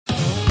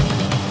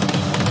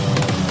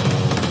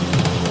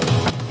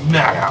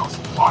Madhouse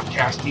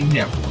Podcasting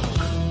Network.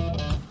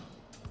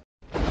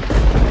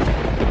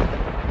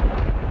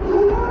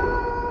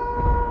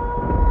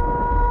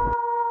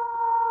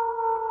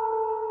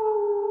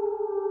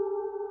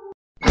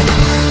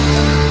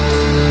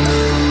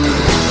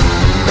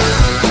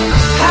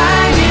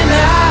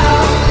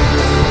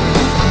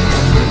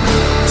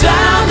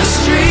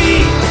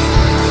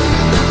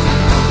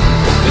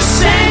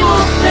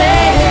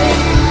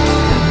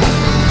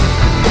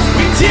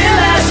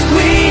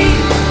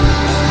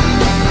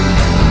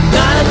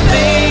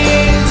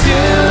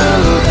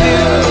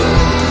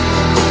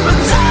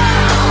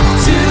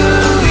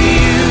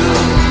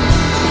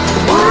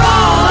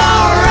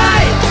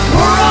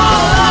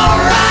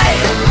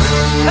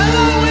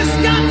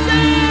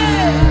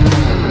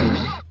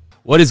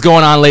 What is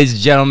going on, ladies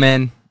and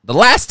gentlemen? The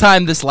last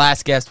time this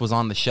last guest was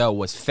on the show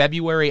was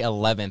February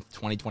 11th,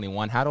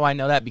 2021. How do I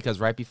know that? Because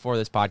right before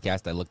this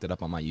podcast, I looked it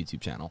up on my YouTube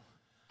channel.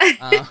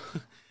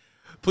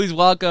 Please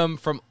welcome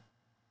from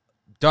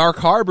Dark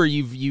Harbor,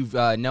 you've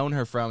known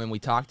her from, and we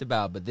talked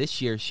about, but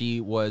this year she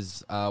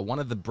was one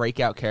of the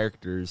breakout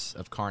characters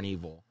of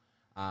Carnevil,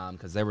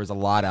 because there was a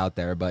lot out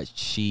there, but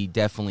she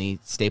definitely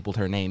stapled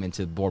her name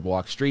into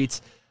Boardwalk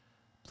Streets.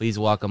 Please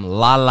welcome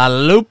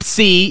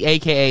Loopsy,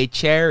 a.k.a.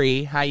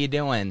 Cherry. How you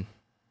doing?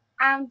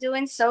 I'm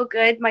doing so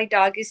good. My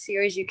dog is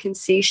here. As you can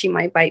see, she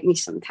might bite me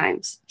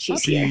sometimes.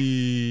 She's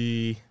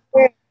here.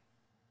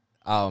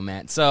 Oh,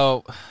 man.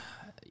 So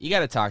you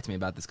got to talk to me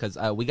about this, because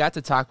we got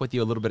to talk with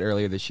you a little bit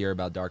earlier this year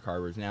about Dark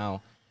Harbors.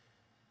 Now,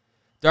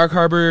 Dark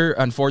Harbor,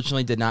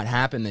 unfortunately, did not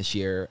happen this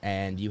year,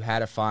 and you had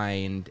to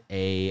find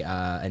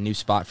a new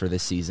spot for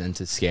this season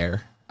to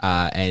scare,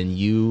 and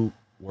you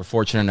were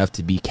fortunate enough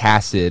to be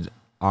casted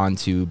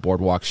onto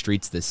Boardwalk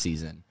Streets this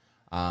season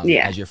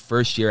as your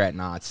first year at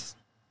Knott's.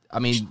 I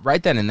mean,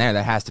 right then and there,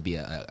 that has to be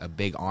a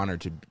big honor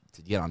to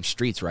get on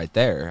Streets right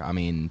there. I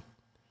mean,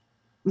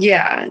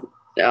 yeah,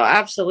 no,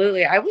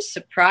 absolutely. I was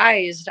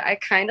surprised. I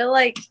kind of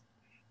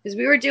because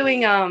we were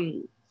doing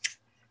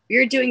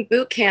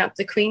boot camp,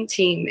 the Queen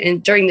team,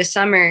 and during the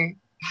summer,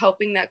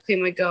 hoping that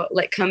Queen would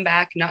come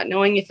back, not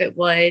knowing if it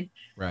would.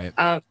 Right.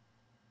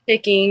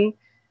 Picking.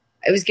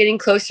 It was getting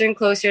closer and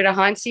closer to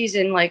haunt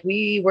season. Like,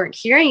 we weren't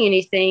hearing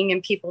anything,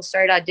 and people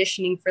started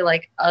auditioning for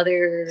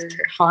other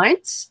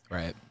haunts.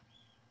 Right.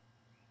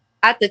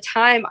 At the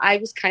time, I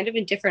was kind of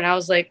indifferent. I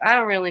was like, I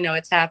don't really know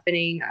what's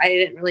happening. I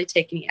didn't really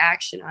take any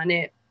action on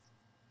it.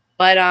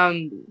 But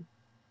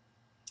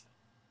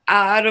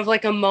out of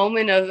a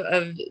moment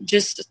of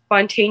just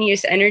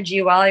spontaneous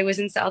energy while I was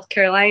in South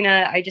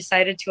Carolina, I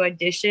decided to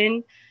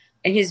audition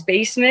in his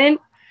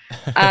basement.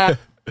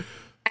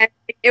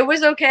 It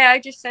was okay. I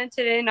just sent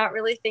it in, not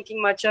really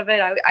thinking much of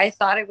it. I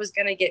thought I was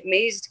going to get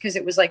mazed because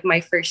it was my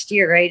first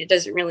year, right? It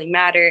doesn't really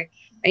matter.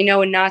 I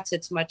know in Knott's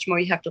it's much more.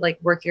 You have to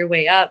work your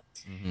way up.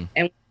 Mm-hmm.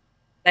 And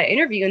that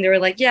interview, and they were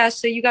like, yeah,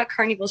 so you got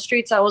Carnevil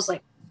Streets. I was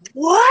like,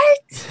 what?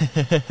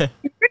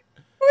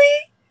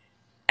 Really?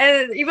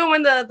 And even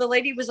when the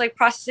lady was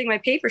processing my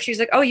paper, she was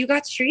like, oh, you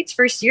got Streets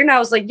first year? And I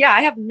was like, yeah,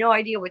 I have no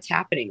idea what's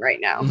happening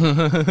right now.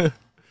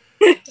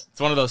 It's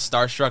one of those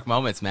starstruck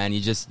moments, man.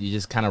 You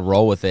just kind of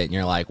roll with it, and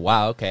you're like,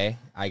 wow, okay,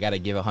 I got to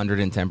give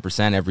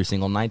 110% every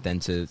single night then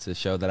to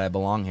show that I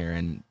belong here.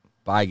 And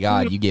by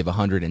God, you gave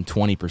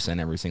 120%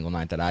 every single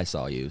night that I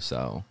saw you.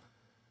 So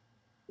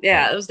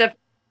yeah, it was definitely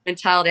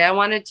mentality. I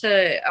wanted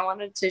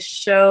to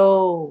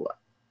show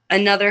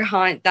another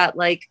haunt that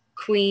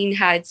Queen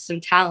had some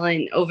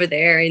talent over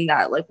there, and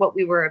that what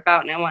we were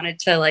about, and I wanted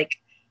to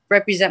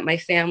represent my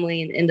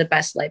family in the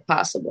best light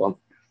possible.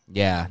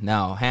 Yeah,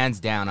 no,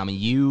 hands down. I mean,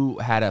 you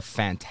had a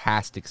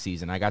fantastic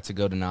season. I got to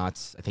go to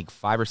Knott's, I think,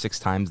 5 or 6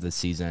 times this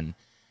season,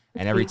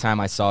 and every time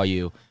I saw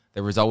you,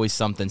 there was always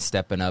something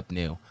stepping up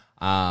new.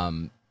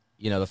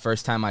 The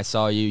first time I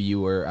saw you,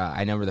 you were, I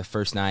remember the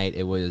first night,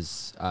 it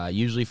was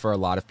usually for a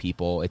lot of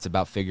people, it's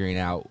about figuring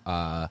out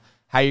how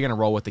you're going to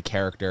roll with the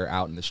character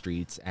out in the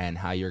streets and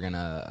how you're going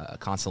to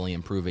constantly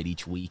improve it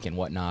each week and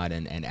whatnot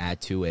and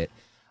add to it.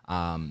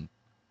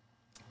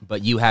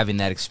 But you having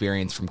that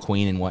experience from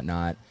Queen and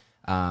whatnot,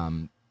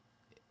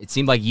 it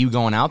seemed like you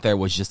going out there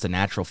was just a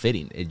natural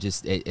fitting.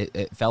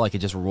 It felt like it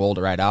just rolled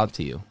right out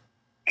to you.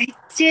 It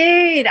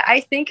did.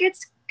 I think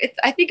it's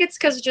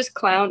because it's just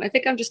clown. I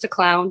think I'm just a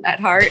clown at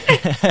heart.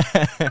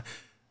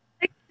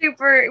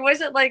 It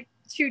wasn't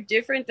too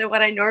different than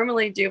what I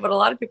normally do, but a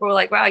lot of people were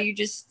like, wow, you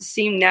just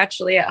seem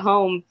naturally at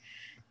home.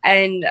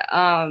 And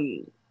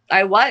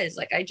I was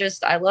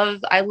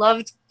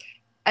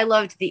I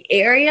loved the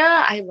area.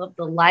 I loved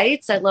the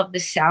lights. I loved the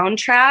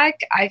soundtrack.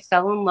 I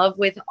fell in love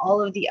with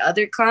all of the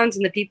other clowns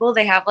and the people.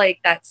 They have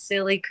that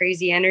silly,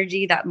 crazy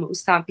energy that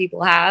most haunt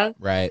people have.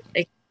 Right.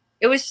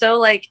 It was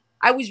so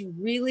I was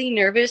really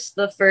nervous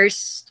the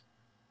first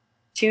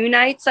 2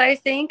 nights, I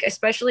think,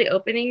 especially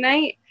opening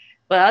night.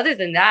 But other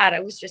than that, I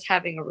was just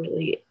having a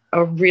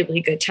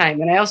really good time.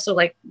 And I also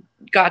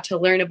got to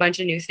learn a bunch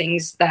of new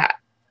things that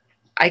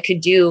I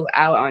could do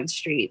out on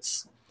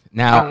Streets.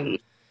 Now,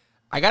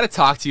 I got to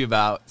talk to you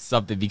about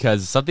something,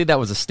 because something that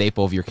was a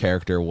staple of your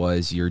character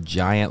was your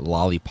giant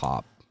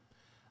lollipop.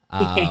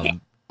 I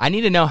I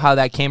need to know how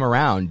that came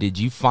around. Did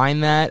you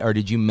find that, or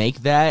did you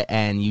make that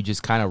and you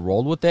just kind of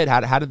rolled with it?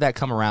 How did that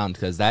come around?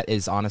 Because that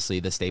is honestly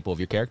the staple of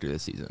your character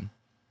this season.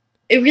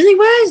 It really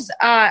was.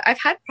 I've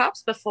had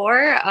props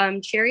before.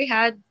 Cherry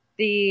had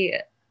the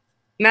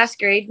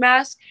masquerade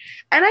mask,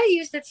 and I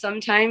used it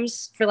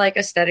sometimes for like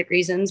aesthetic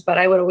reasons, but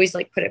I would always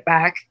like put it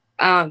back.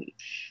 But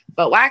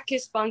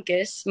Wackus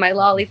Bunkus, my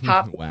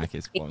lollipop,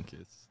 Wackus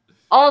Bunkus,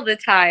 all the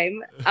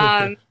time.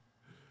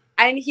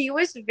 And he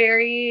was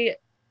very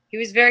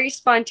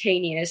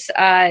spontaneous.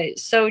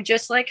 So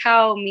just like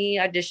how me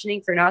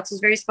auditioning for Knots was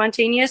very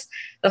spontaneous,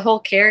 the whole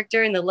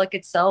character and the look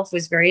itself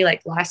was very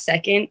like last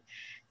second.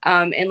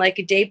 And like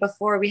a day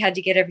before we had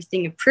to get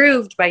everything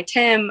approved by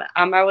Tim,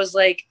 I was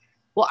like,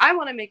 well, I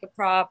want to make a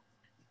prop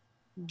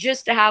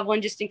just to have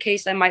one, just in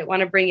case I might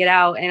want to bring it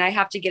out. And I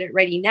have to get it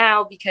ready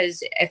now,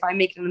 because if I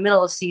make it in the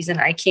middle of season,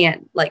 I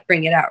can't like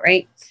bring it out.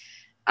 Right.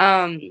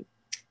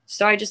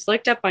 So I just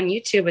looked up on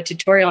YouTube a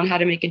tutorial on how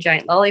to make a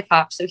giant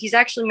lollipop. So he's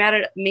actually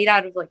made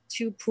out of like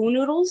 2 poo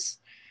noodles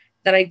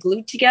that I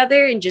glued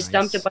together and just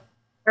dumped a bunch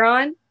of water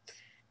on.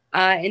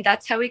 And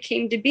that's how he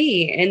came to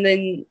be. And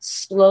then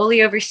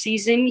slowly over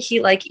season, he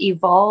like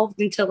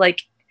evolved into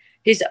like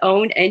his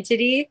own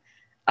entity.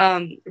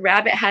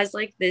 Rabbit has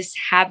like this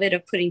habit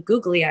of putting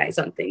googly eyes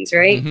on things,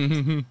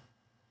 right?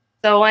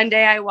 So one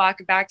day I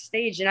walk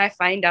backstage and I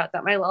find out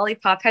that my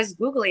lollipop has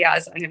googly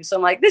eyes on him. So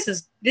I'm like, this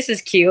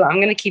is cute. I'm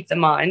going to keep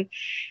them on.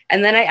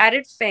 And then I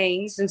added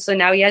fangs. And so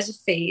now he has a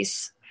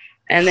face.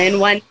 And then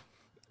one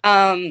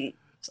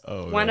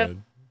of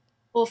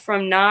people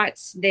from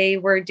Knots, they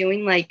were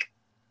doing like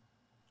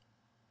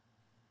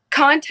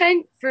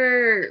content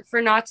for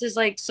Knots'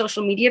 like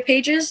social media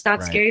pages,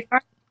 not Scary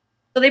Farm.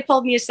 So they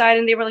pulled me aside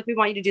and they were like, we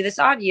want you to do this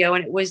audio.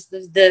 And it was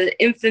the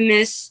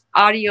infamous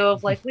audio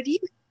of like, what do you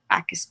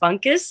Wackus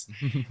Bunkus?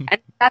 And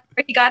that's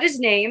where he got his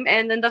name.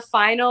 And then the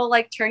final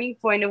like turning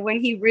point of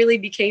when he really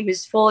became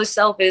his fullest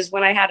self is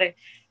when I had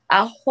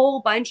a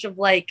whole bunch of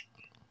like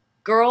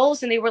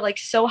girls, and they were like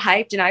so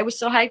hyped and I was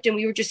so hyped, and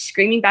we were just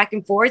screaming back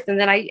and forth. And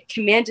then I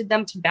commanded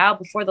them to bow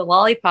before the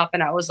lollipop,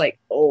 and I was like,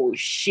 oh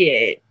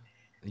shit.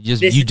 You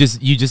just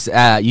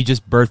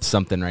birthed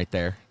something right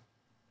there.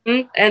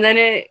 And then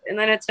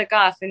it took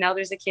off, and now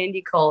there's a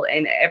candy cult,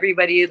 and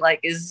everybody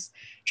like is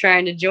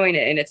trying to join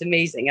it, and it's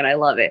amazing, and I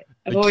love it.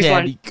 I've always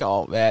candy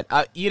cult, man.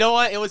 You know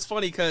what? It was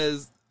funny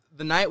because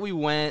the night we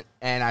went,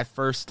 and I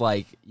first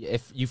like,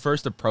 if you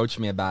first approached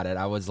me about it,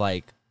 I was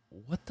like,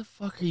 "What the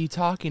fuck are you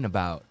talking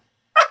about?"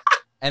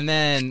 And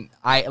then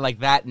I like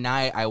that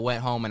night I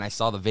went home and I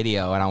saw the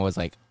video, and I was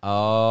like,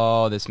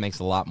 "Oh, this makes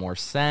a lot more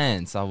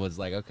sense." I was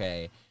like,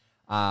 "Okay."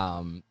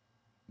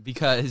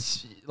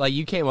 Because like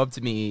you came up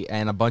to me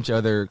and a bunch of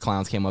other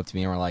clowns came up to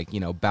me and were like, you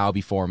know, bow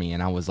before me,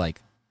 and I was like,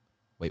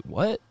 wait,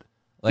 what?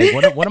 Like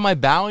what am I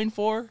bowing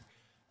for?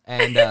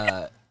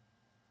 And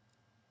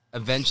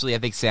eventually I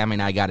think Sammy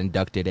and I got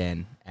inducted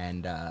in,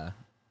 and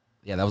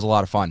yeah, that was a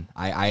lot of fun.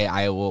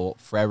 I will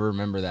forever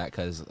remember that,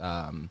 because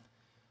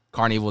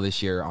Carnevil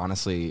this year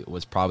honestly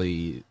was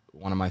probably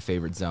one of my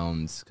favorite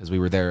zones, because we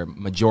were there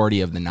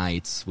majority of the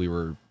nights. We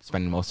were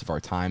spending most of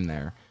our time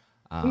there.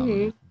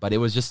 But it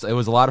was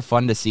a lot of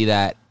fun to see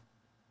that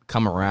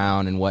come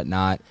around and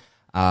whatnot.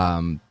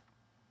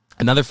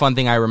 Another fun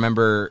thing I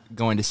remember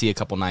going to see a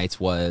couple nights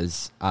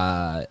was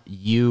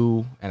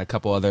you and a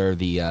couple other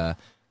the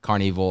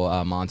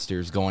Carnevil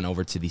monsters going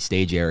over to the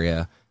stage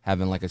area,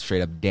 having like a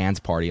straight up dance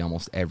party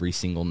almost every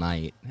single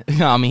night.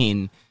 I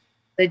mean,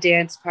 the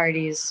dance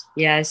parties,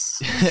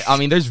 yes. I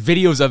mean, there's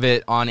videos of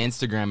it on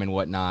Instagram and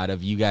whatnot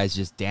of you guys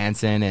just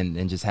dancing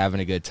and just having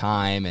a good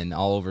time, and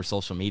all over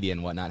social media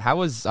and whatnot.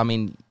 I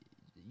mean,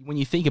 when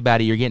you think about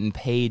it, you're getting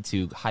paid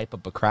to hype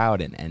up a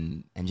crowd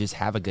and just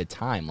have a good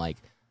time. Like,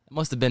 it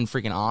must have been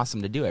freaking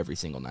awesome to do every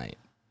single night.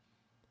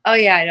 Oh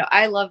yeah, I know.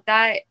 I love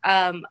that.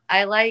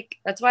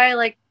 That's why I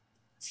like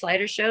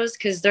slider shows,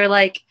 because they're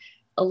like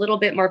a little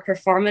bit more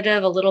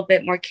performative, a little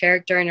bit more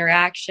character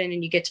interaction,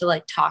 and you get to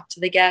like talk to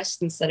the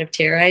guests instead of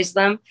terrorize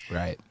them.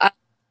 Right.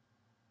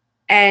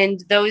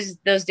 And those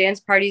dance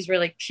parties were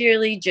like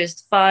purely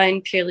just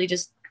fun, purely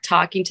just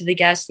talking to the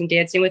guests and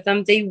dancing with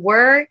them. They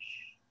were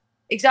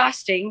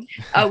exhausting.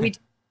 We did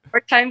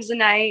 4 times a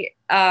night.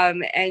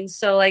 And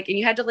so like, and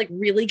you had to like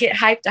really get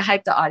hyped to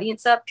hype the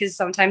audience up, because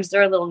sometimes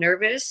they're a little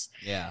nervous.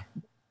 Yeah.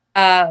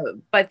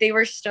 But they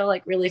were still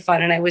like really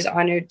fun. And I was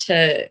honored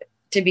to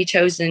be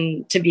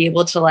chosen to be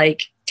able to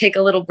like take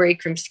a little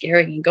break from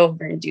scaring and go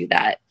over and do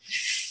that.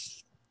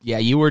 Yeah,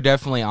 you were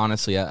definitely,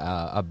 honestly,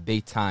 a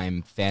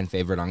big-time fan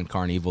favorite on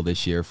Carnevil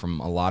this year from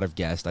a lot of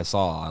guests. I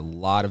saw a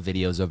lot of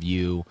videos of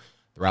you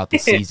throughout the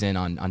season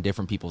on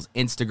different people's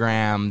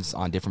Instagrams,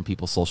 on different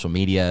people's social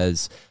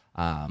medias,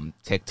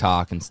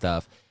 TikTok and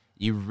stuff.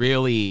 You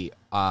really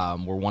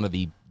were one of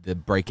the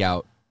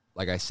breakout,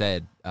 like I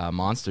said,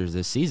 monsters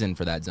this season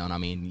for that zone. I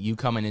mean, you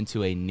coming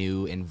into a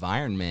new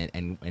environment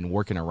and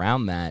working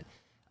around that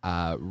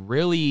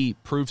really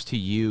proves to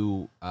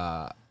you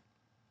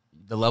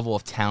the level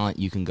of talent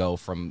you can go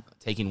from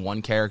taking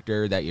one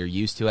character that you're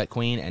used to at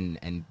Queen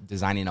and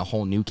designing a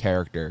whole new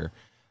character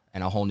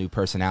and a whole new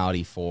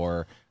personality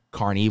for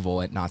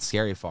Carnevil at Not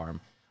Scary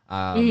Farm.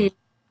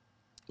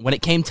 When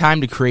it came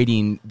time to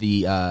creating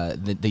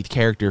the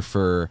character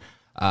for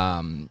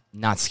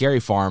Not Scary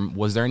Farm,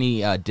 was there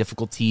any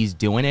difficulties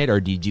doing it, or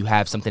did you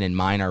have something in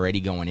mind already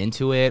going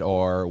into it,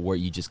 or were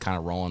you just kind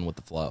of rolling with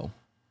the flow?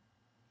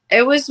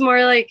 It was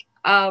more like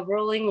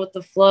rolling with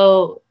the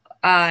flow.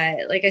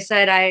 Like I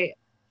said, I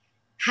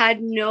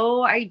had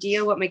no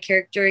idea what my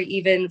character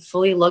even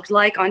fully looked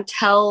like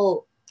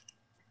until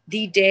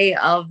the day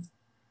of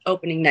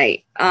opening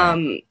night.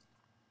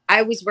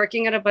 I was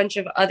working on a bunch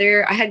of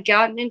I had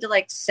gotten into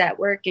like set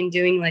work and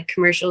doing like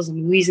commercials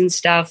and movies and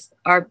stuff,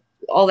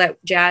 all that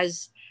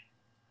jazz,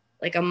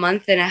 like a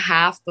month and a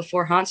half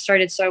before Haunt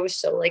started. So I was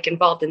so like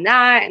involved in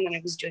that. And then I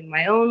was doing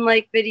my own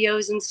like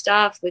videos and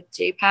stuff with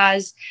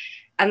JPaz.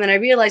 And then I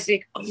realized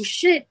like, oh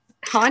shit,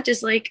 Haunt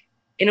is like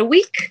in a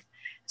week.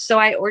 So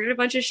I ordered a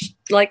bunch of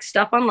like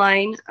stuff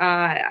online.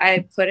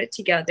 I put it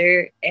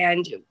together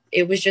and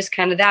it was just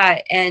kind of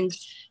that. And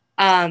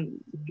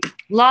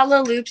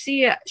Lala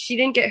Loopsy, she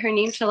didn't get her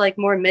name till like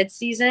more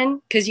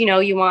mid-season because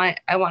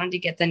I wanted to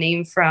get the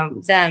name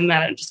from them.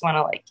 I don't just want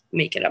to like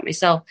make it up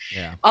myself.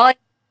 Yeah. All I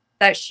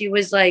that she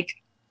was a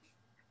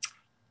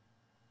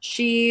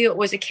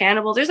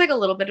cannibal. There's like a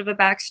little bit of a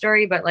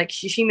backstory, but like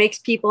she makes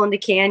people into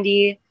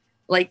candy,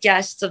 like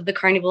guests of the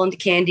carnival into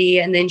candy,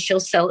 and then she'll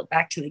sell it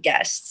back to the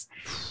guests.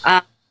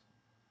 I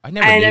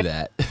never knew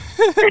that.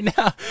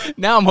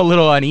 now I'm a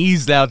little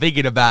uneasy now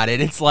thinking about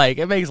it. It's like,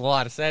 it makes a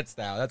lot of sense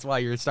now. That's why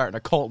you're starting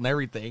a cult and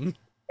everything.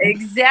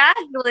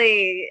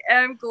 Exactly.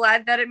 I'm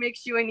glad that it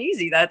makes you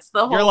uneasy. That's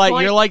the whole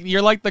point.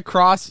 You're like the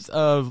cross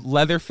of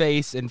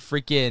Leatherface and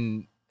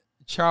freaking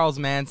Charles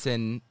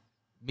Manson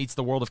meets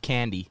the world of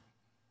candy.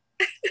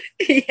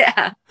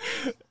 Yeah.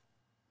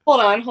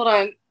 Hold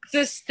on.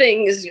 This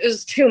thing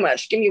is too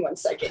much. Give me 1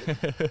 second.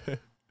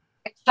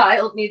 My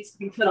child needs to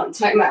be put on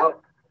timeout.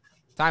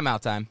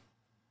 Timeout time.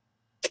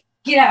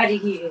 Get out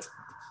of here.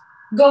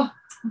 Go.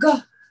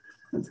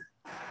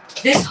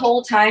 This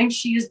whole time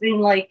she has been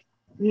like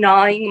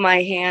gnawing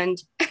my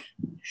hand.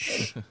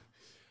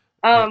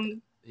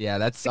 Yeah,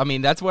 that's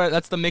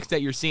the mix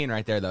that you're seeing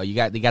right there though. You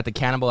got the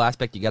cannibal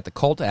aspect, you got the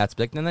cult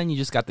aspect, and then you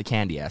just got the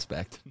candy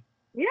aspect.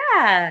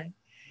 Yeah.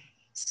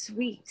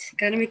 Sweet.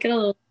 Gotta make it a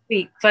little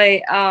sweet.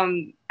 But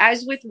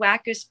as with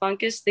Wackus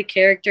Funkus, the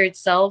character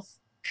itself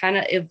kind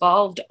of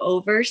evolved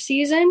over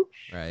season.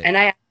 Right. And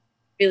I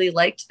really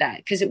liked that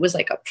because it was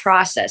like a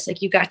process.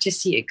 Like you got to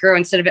see it grow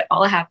instead of it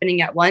all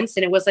happening at once.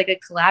 And it was like a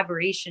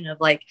collaboration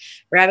of like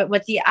Rabbit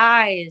with the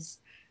eyes,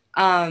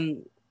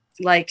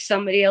 like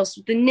somebody else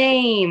with the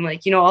name,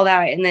 like, all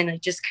that. And then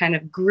it just kind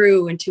of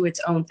grew into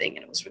its own thing.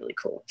 And it was really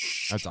cool.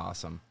 That's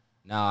awesome.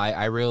 No,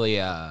 I really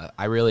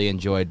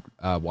enjoyed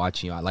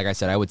watching you. Like I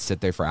said, I would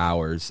sit there for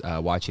hours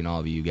watching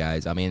all of you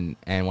guys. I mean,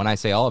 and when I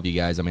say all of you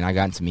guys, I mean, I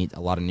got to meet a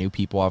lot of new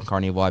people on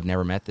Carnevil I've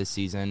never met this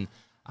season.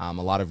 A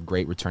lot of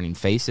great returning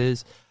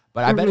faces.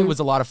 But I bet it was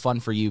a lot of fun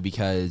for you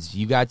because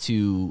you got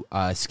to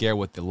scare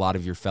with a lot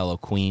of your fellow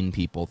Queen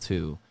people,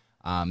 too.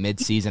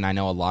 Mid-season, I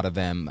know a lot of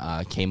them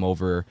came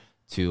over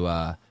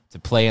to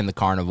play in the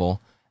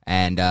Carnival.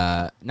 And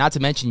not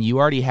to mention, you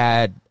already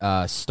had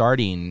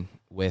starting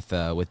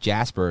with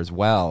Jasper as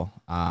well,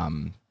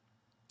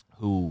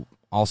 who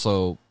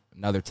also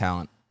another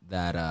talent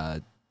that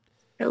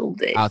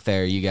out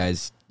there. You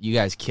guys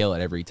kill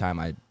it every time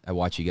I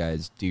watch you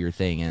guys do your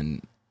thing,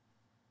 and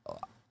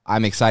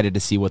I'm excited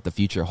to see what the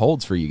future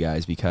holds for you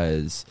guys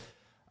because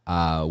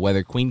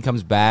whether Queen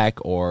comes back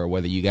or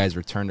whether you guys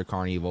return to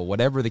Carnevil,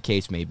 whatever the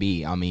case may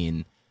be, I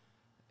mean,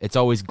 it's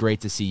always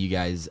great to see you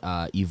guys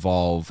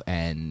evolve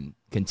and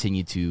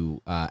continue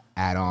to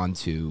add on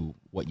to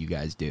what you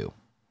guys do.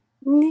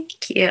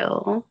 Thank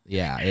you.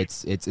 Yeah,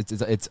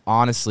 it's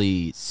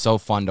honestly so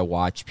fun to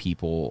watch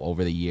people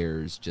over the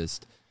years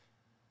just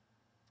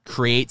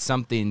create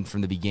something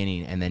from the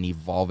beginning and then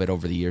evolve it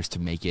over the years to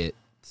make it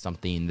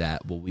something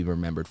that will be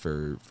remembered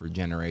for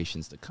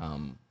generations to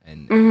come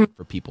and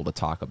for people to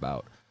talk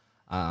about.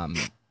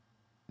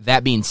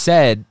 That being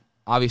said,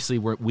 obviously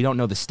we don't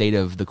know the state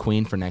of the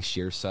Queen for next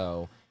year,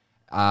 so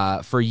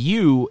for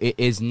you, it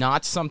is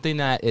not something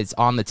that is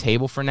on the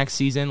table for next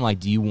season. Like,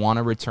 do you want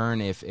to return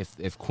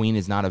if Queen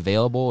is not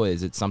available?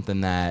 Is it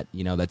something that,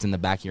 that's in the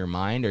back of your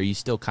mind? Or are you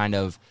still kind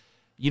of,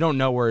 you don't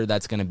know where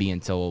that's going to be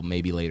until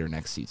maybe later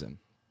next season?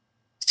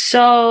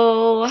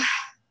 So,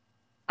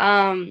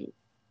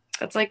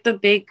 that's like the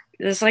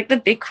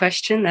big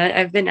question that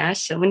I've been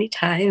asked so many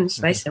times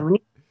by so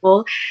many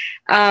people.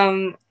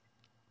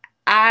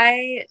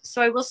 I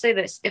will say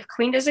this. If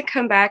Queen doesn't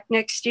come back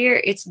next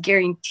year, it's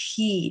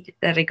guaranteed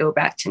that I go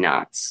back to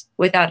Knott's,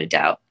 without a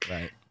doubt.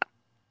 Right.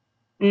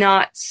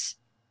 Knott's,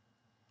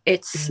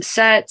 its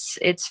sets,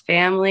 its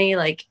family,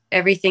 like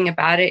everything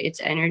about it,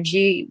 its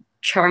energy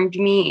charmed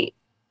me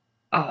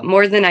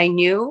more than I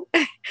knew.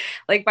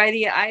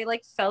 I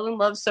fell in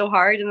love so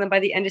hard, and then by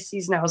the end of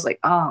season, I was like,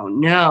 oh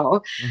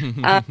no.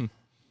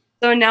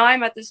 So now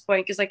I'm at this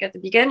point because at the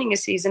beginning of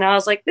season, I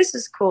was like, this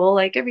is cool.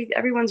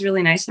 Everyone's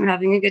really nice. I'm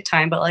having a good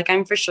time, but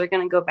I'm for sure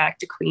going to go back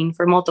to Queen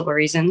for multiple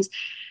reasons.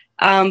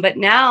 But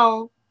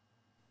now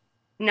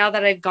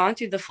that I've gone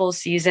through the full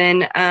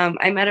season,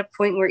 I'm at a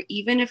point where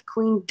even if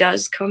Queen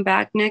does come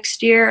back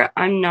next year,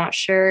 I'm not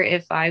sure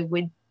if I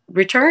would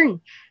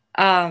return.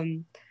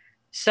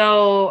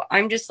 So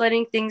I'm just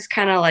letting things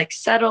kind of like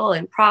settle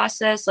and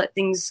process, let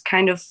things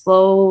kind of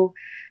flow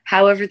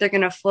however they're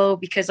going to flow.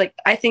 Because like,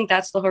 I think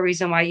that's the whole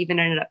reason why I even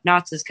ended up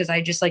Knots is because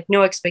I just like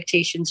no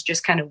expectations,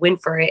 just kind of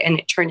went for it. And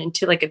it turned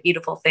into like a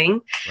beautiful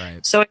thing.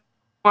 Right. So I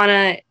want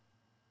to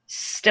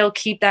still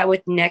keep that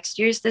with next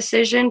year's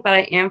decision, but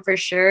I am for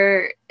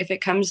sure if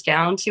it comes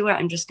down to it,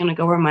 I'm just going to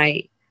go where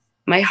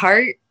my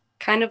heart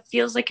kind of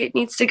feels like it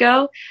needs to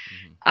go.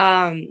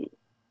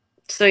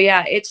 So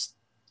yeah, it's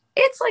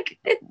like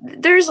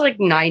there's like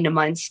 9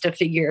 months to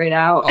figure it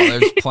out. Oh,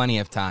 there's plenty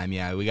of time.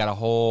 Yeah, we got a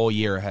whole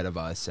year ahead of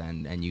us,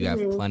 and you got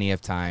plenty of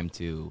time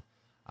to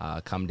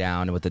come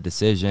down with a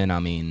decision.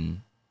 I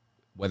mean,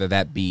 whether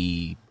that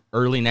be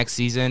early next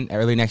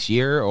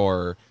year,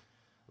 or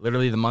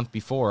literally the month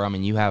before. I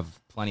mean, you have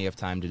plenty of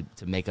time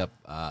to make up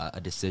a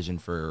decision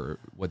for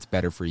what's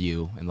better for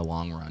you in the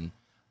long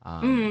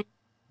run.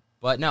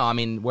 But no, I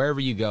mean, wherever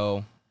you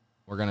go,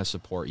 we're going to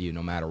support you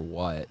no matter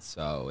what.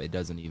 So it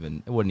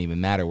wouldn't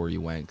even matter where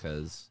you went,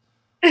 because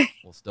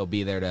we'll still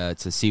be there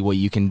to see what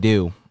you can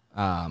do,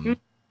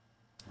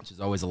 which is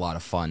always a lot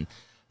of fun.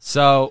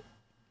 So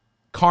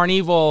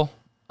Carnevil,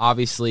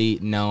 obviously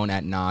known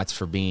at Knots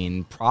for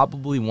being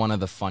probably one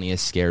of the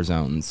funniest scare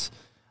zones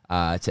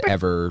to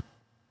ever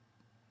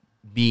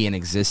be in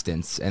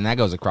existence, and that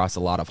goes across a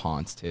lot of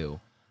haunts too.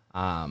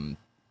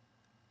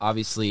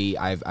 Obviously,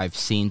 I've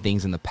seen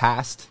things in the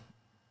past,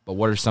 but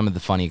what are some of the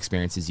funny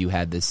experiences you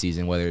had this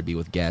season, whether it be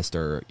with guests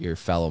or your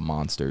fellow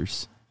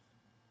monsters?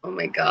 Oh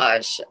my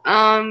gosh.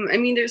 I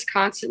mean, there's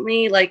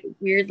constantly like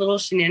weird little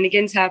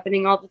shenanigans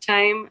happening all the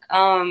time.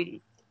 And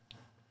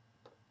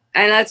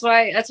that's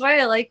why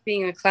I like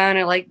being a clown.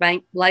 I like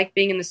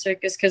being in the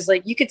circus, because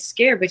like you could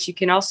scare, but you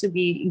can also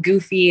be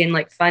goofy and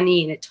like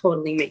funny, and it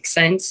totally makes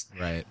sense.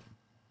 Right.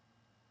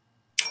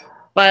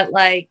 But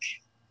like,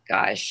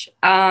 gosh,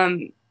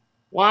 one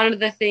of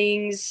the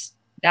things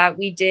that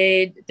we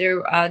did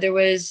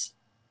there's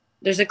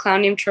a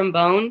clown named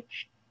Trombone,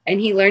 and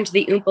he learned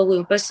the Oompa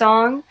Loompa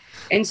song,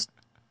 and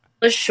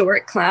the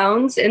short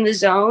clowns in the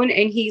zone,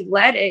 and he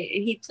led it,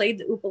 and he played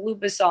the Oompa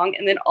Loompa song,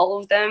 and then all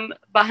of them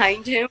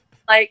behind him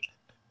like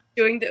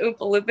doing the Oompa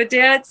Loompa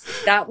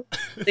dance. That was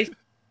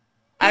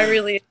I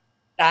really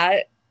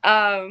that.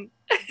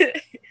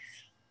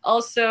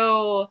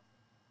 Also,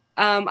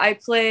 I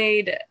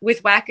played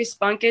with Wackus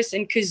Bunkus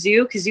and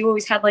Kazoo. Kazoo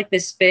always had like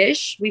this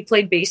fish. We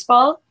played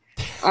baseball.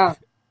 So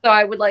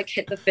I would like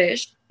hit the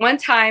fish. One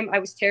time I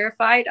was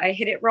terrified. I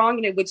hit it wrong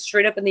and it went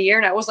straight up in the air.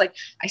 And I was like,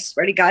 I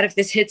swear to God, if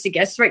this hits a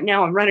guest right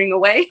now, I'm running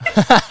away.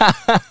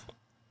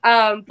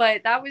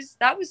 But that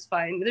was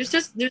fun.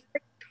 There's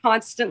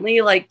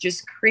constantly like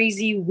just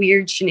crazy,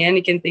 weird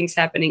shenanigan things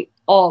happening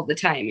all the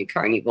time in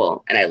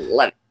Carnevil. And I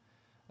love it.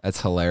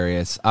 That's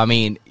hilarious. I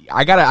mean,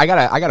 I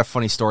got a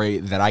funny story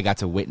that I got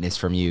to witness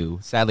from you.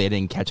 Sadly, I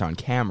didn't catch on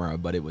camera,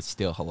 but it was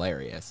still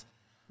hilarious.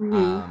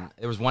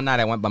 There was one night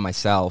I went by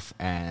myself,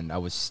 and I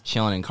was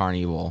chilling in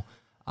Carnevil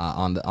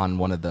on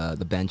one of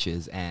the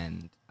benches,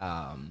 and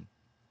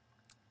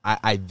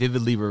I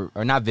vividly,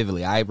 or not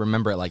vividly, I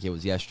remember it like it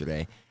was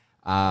yesterday.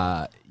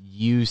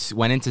 You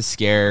went in to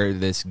scare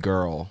this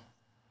girl,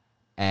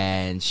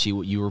 and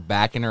you were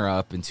backing her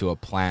up into a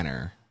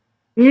planter,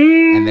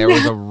 and there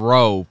was a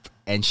rope,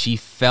 and she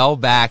fell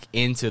back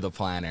into the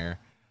planter.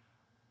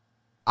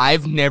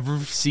 I've never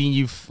seen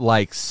you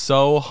like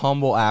so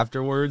humble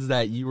afterwards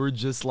that you were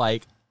just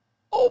like,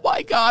 oh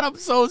my God, I'm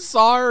so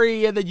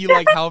sorry. And then you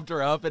like helped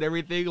her up and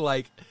everything.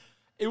 Like,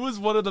 it was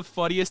one of the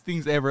funniest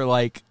things ever.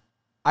 Like,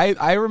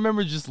 I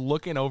remember just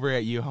looking over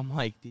at you. I'm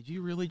like, did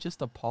you really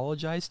just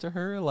apologize to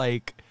her?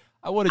 Like,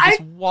 I would have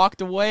just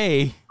walked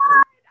away.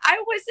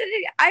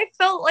 I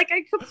felt like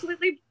I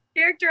completely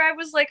character. I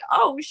was like,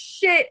 oh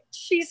shit,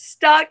 she's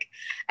stuck,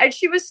 and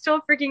she was still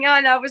freaking out,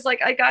 and I was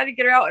like, I gotta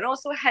get her out. And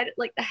also the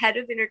head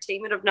of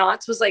entertainment of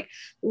Knots was like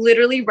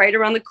literally right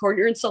around the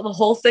corner and saw the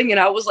whole thing, and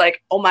I was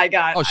like, oh my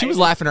God. Oh, she was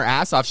laughing her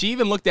ass off. She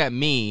even looked at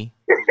me.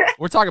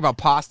 We're talking about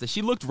pasta.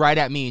 She looked right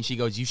at me and she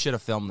goes, you should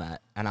have filmed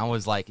that. And I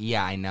was like,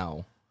 yeah, I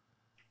know.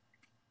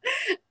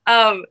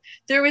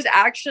 There was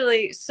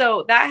actually,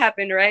 so that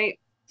happened, right?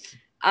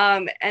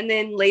 And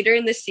then later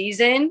in the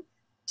season,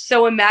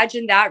 so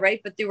imagine that,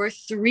 right? But there were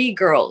 3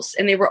 girls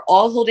and they were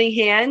all holding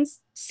hands.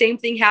 Same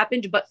thing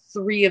happened, but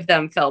 3 of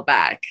them fell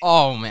back.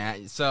 Oh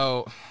man.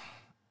 So,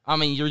 I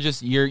mean,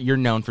 you're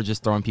known for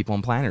just throwing people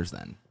in planners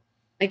then.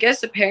 I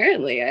guess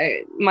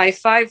apparently my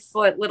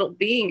 5-foot little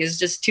being is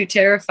just too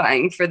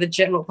terrifying for the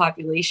general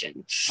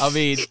population. I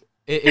mean,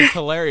 it's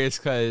hilarious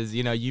because,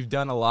 you know, you've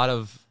done a lot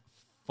of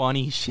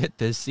funny shit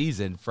this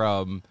season,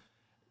 from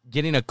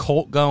getting a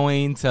cult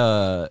going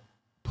to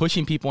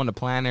pushing people into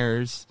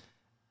planners.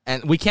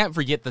 And we can't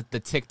forget the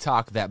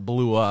TikTok that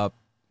blew up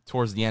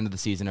towards the end of the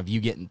season of you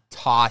getting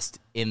tossed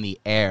in the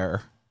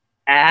air.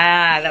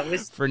 That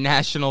was for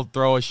National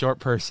Throw a Short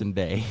Person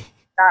Day.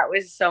 That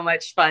was so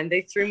much fun.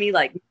 They threw me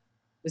like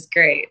was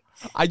great.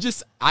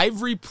 I've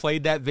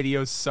replayed that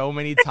video so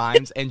many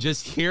times, and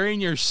just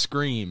hearing your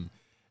scream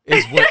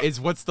is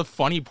what's the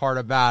funny part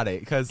about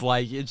it, because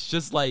like it's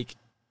just like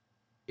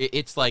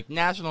it's like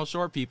National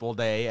Short People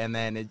Day, and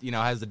then it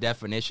has the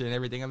definition and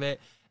everything of it,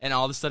 and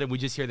all of a sudden we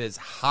just hear this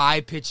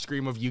high pitched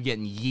scream of you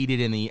getting yeeted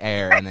in the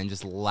air, and then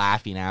just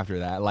laughing after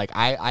that. Like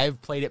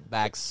I've played it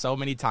back so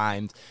many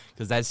times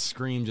because that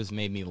scream just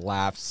made me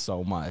laugh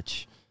so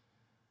much.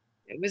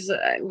 It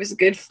was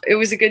good. It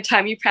was a good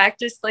time. You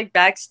practiced like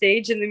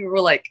backstage, and then we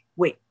were like,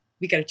 "Wait,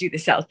 we got to do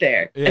this out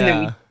there."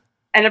 Yeah.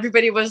 And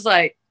everybody was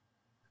like,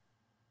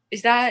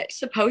 "Is that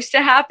supposed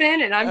to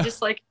happen?" And I'm just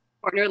like,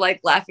 corner, like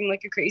laughing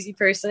like a crazy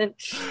person.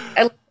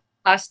 I love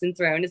Lost and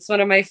Thrown. It's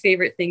one of my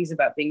favorite things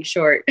about being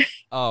short.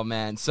 Oh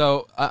man!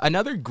 So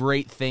another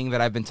great thing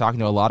that I've been talking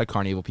to a lot of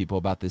Carnevil people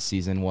about this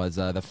season was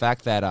the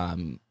fact that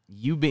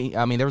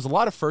there was a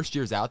lot of first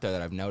years out there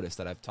that I've noticed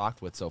that I've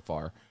talked with so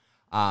far.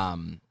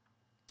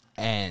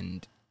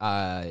 And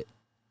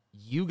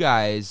you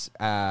guys,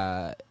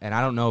 and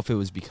I don't know if it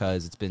was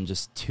because it's been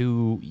just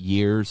 2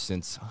 years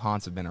since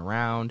haunts have been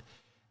around,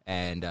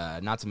 and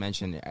not to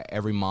mention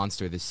every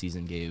monster this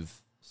season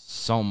gave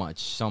so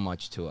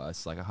much to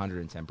us, like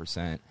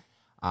 110%.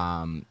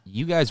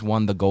 You guys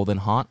won the Golden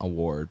Haunt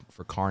Award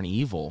for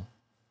Carnevil.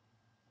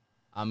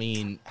 I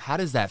mean, how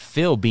does that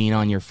feel being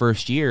on your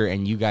first year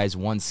and you guys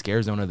won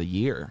Scare Zone of the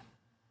Year?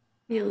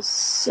 Feels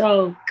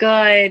so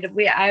good.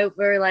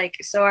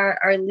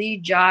 Our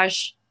lead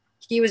Josh,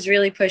 he was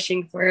really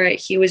pushing for it.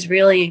 He was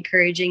really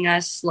encouraging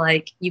us,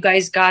 like, you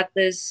guys got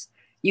this.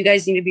 You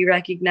guys need to be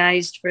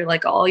recognized for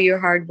like all your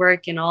hard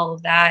work and all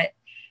of that.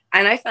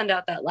 And I found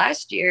out that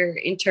last year,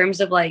 in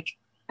terms of like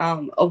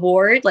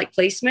award, like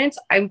placements,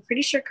 I'm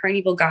pretty sure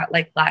Carnevil got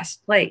like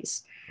last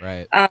place.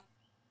 Right.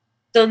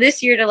 So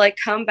this year to like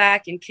come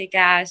back and kick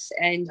ass.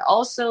 And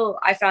also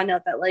I found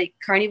out that like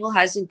Carnevil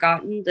hasn't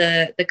gotten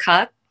the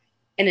cup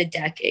in a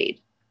decade.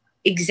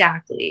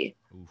 Exactly.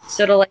 Oof.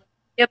 So to like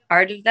be a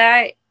part of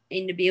that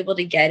and to be able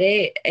to get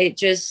it,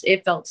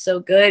 it felt so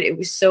good. It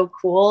was so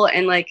cool.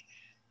 And like,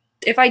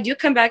 if I do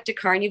come back to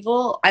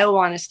Carnevil, I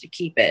want us to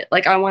keep it.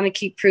 Like, I want to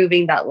keep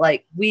proving that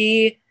like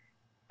we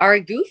are a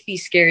goofy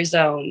scare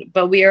zone,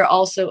 but we are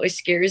also a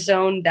scare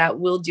zone that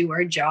will do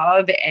our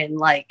job and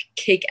like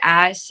kick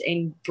ass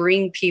and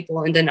bring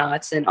people into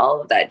knots and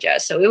all of that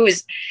jazz. So it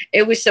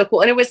was so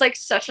cool. And it was like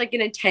such like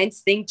an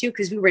intense thing too,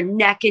 because we were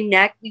neck and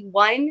neck. We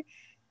won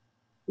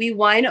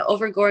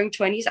over Goring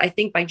 20s, I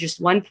think by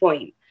just 1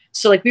 point.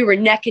 So like we were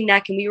neck and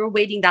neck, and we were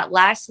waiting that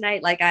last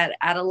night, like at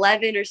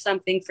 11 or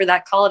something, for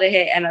that call to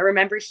hit. And I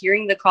remember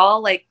hearing the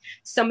call, like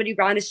somebody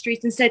ran the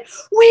streets and said,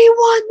 "We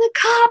won the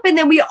cup." And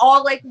then we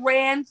all like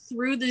ran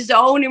through the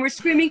zone and were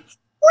screaming,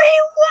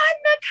 "We won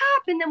the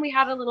cup." And then we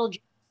had a little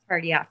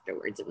party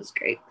afterwards. It was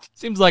great.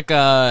 Seems like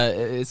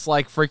it's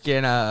like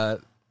freaking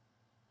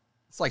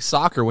it's like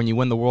soccer when you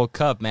win the World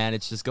Cup, man.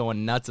 It's just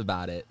going nuts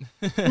about it.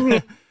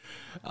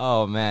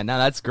 Oh man, no,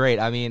 that's great.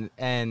 I mean,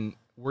 and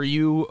were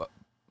you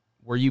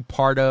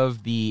part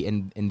of the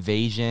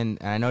invasion?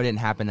 And I know it didn't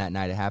happen that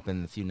night. It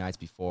happened a few nights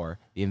before.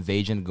 The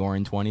invasion of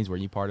Goring 20s. Were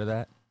you part of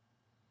that?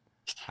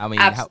 I mean,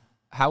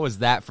 how was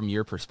that from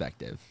your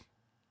perspective?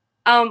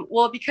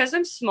 Well, because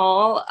I'm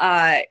small,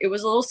 it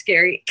was a little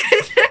scary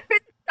because there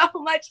was so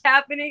much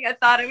happening. I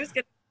thought I was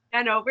going to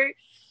run over,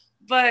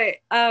 but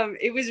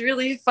it was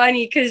really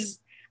funny because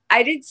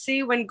I did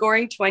see when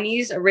Goring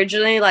 20s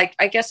originally, like,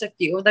 I guess a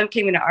few of them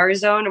came into our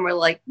zone and were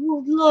like,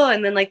 "Ooh,"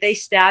 and then like they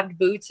stabbed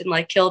Boots and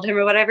like killed him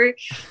or whatever.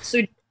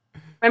 So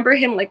remember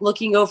him like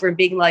looking over and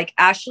being like,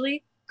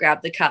 "Ashley,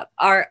 grab the cup."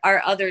 Our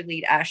other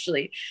lead,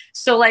 Ashley.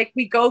 So like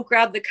we go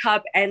grab the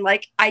cup, and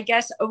like I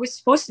guess it was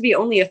supposed to be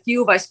only a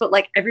few of us, but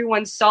like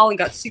everyone saw and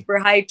got super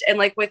hyped, and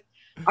like with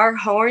our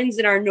horns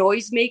and our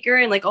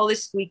noisemaker and like all the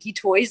squeaky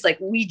toys, like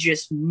we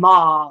just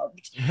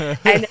mobbed.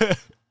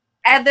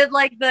 And then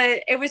like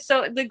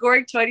the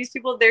Goring 20s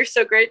people, they're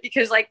so great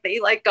because like they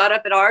like got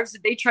up in arms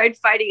and they tried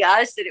fighting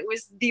us, and it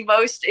was the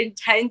most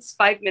intense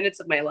 5 minutes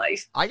of my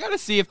life. I gotta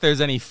see if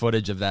there's any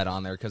footage of that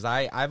on there, because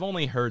I've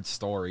only heard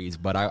stories,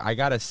 but I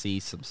gotta see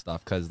some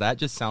stuff because that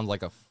just sounds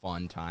like a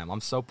fun time. I'm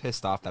so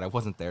pissed off that I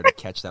wasn't there to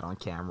catch that on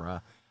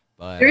camera,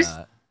 but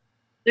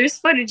there's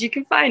footage, you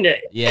can find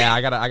it. Yeah, I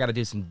gotta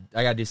do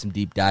some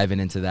deep diving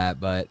into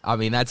that. But I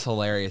mean, that's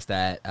hilarious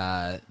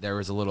that there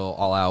was a little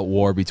all out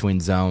war between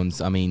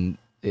zones. I mean,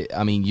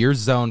 your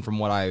zone, from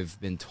what I've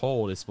been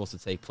told, is supposed to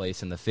take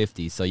place in the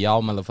 50s. So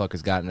y'all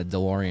motherfuckers got in a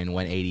DeLorean,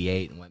 went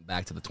 88, and went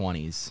back to the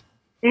 20s.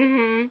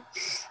 Mm-hmm.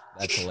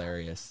 That's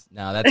hilarious.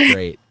 No, that's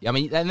great. I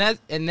mean, and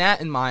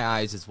that in my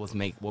eyes is what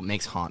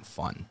makes Haunt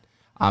fun.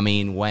 I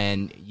mean,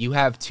 when you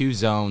have two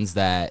zones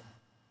that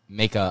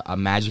make a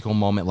magical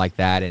moment like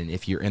that, and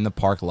if you're in the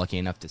park lucky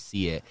enough to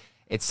see it,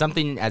 it's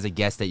something as a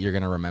guest that you're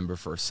going to remember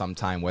for some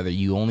time, whether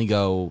you only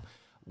go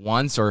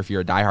once or if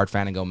you're a diehard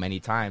fan and go many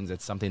times.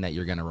 It's something that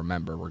you're going to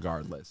remember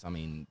regardless. I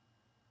mean,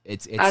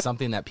 it's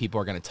something that people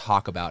are going to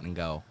talk about and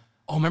go,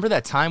 "Oh, remember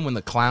that time when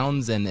the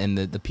clowns and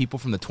the people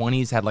from the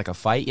 20s had like a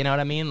fight?" You know what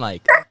I mean?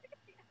 Like,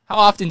 how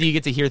often do you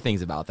get to hear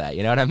things about that?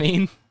 You know what I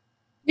mean?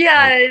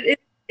 Yeah, Like,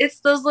 it's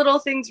those little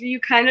things where you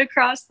kind of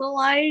cross the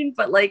line,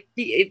 but like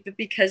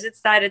because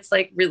it's that, it's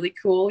like really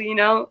cool, you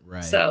know?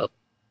 right. So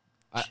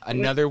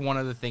Another one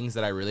of the things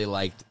that I really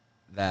liked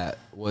that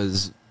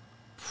was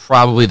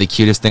probably the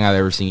cutest thing I've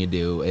ever seen you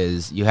do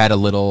is you had a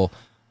little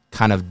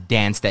kind of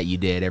dance that you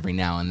did every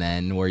now and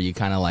then where you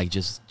kind of like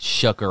just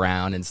shook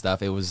around and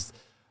stuff. It was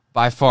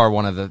by far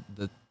one of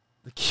the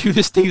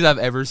cutest things I've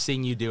ever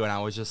seen you do, and I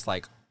was just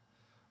like,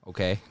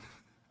 okay.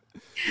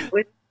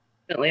 with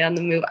definitely on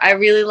the move. I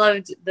really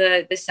loved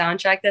the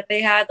soundtrack that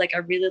they had. Like I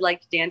really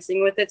liked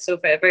dancing with it. So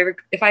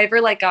if I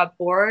ever like got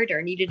bored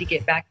or needed to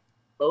get back to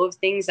the flow of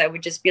things, I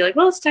would just be like,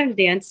 well, it's time to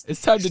dance.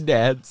 It's time to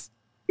dance.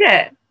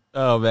 Yeah.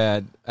 Oh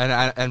man,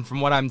 and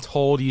from what I'm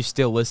told, you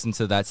still listen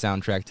to that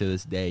soundtrack to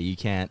this day. You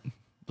can't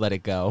let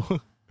it go.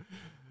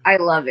 I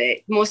love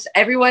it. Most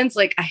everyone's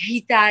like, I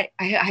hate that.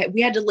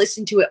 We had to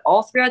listen to it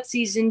all throughout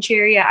season,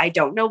 Cherryu. I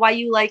don't know why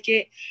you like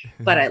it,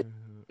 but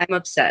I'm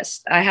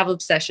obsessed. I have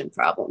obsession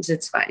problems.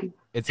 It's fine.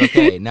 It's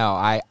okay. No,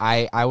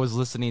 I was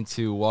listening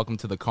to Welcome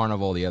to the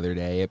Carnival the other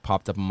day. It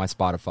popped up on my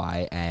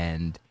Spotify,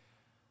 and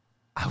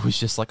I was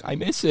just like, I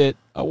miss it.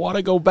 I want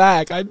to go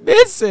back. I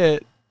miss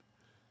it.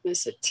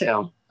 Miss it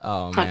too.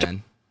 Oh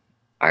man.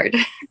 Hard.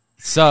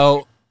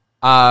 So,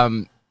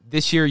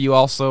 this year you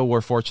also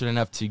were fortunate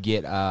enough to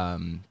get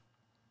the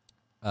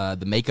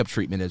makeup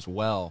treatment as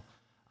well.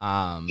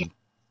 Talk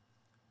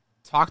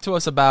to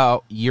us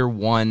about year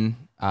one,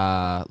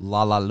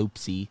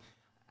 Loopsy,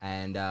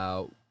 and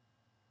how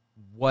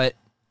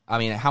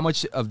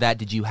much of that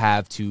did you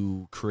have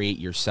to create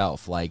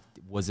yourself? Like,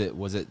 was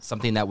it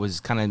something that was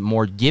kind of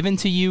more given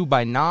to you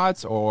by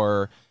Knots,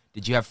 or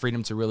did you have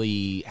freedom to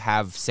really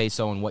have say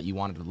so in what you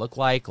wanted to look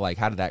like? Like,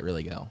 how did that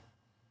really go?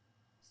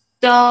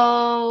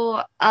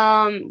 So,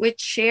 with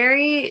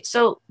Cherry,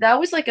 so that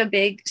was like a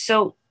big,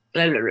 so,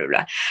 blah, blah, blah,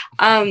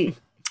 blah.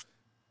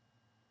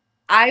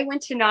 I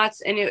went to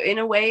Knott's, and in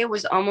a way, it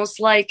was almost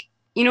like,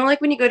 you know,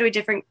 like when you go to a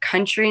different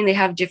country and they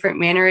have different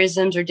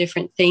mannerisms or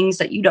different things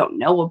that you don't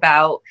know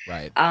about.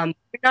 Right. You're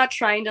not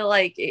trying to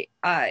like,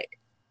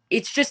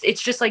 it's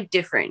just like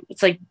different.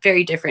 It's like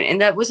very different. And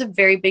that was a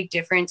very big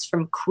difference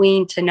from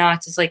Queen to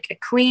Knots. It's like a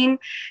Queen,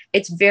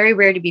 it's very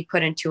rare to be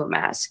put into a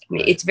mask. I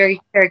mean, Right. It's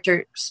very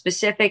character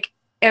specific.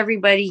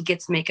 Everybody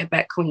gets makeup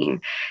at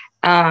Queen.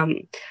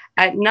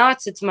 At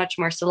Knots, it's much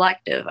more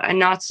selective. And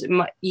Knots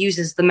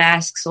uses the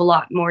masks a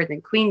lot more than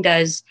Queen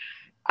does.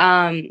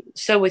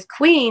 So with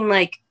Queen,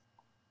 like,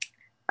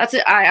 that's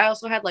it. I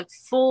also had like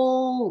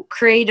full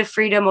creative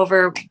freedom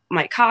over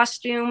my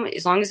costume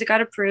as long as it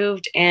got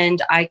approved, and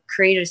I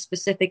created a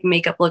specific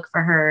makeup look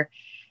for her.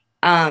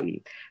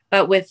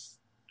 But with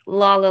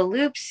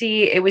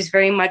Loopsy, it was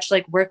very much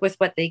like work with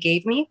what they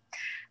gave me.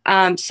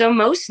 So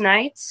most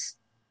nights,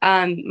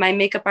 my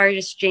makeup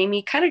artist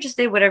Jamie kind of just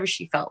did whatever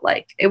she felt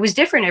like. It was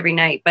different every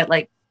night, but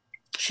like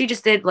she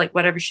just did like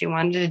whatever she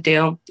wanted to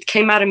do. It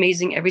came out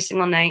amazing every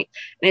single night.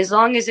 And as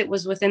long as it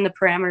was within the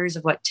parameters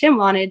of what Tim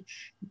wanted,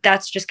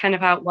 that's just kind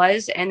of how it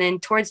was. And then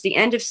towards the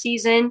end of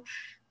season,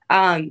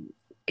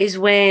 is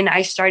when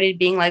I started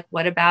being like,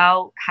 what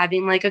about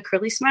having like a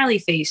curly smiley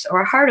face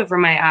or a heart over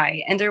my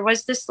eye? And there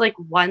was this like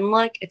one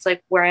look, it's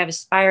like where I have a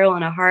spiral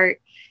and a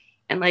heart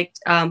and like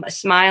a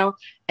smile.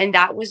 And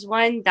that was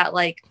one that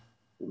like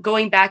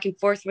going back and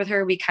forth with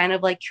her, we kind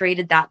of like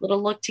created that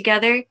little look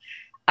together.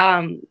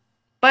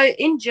 But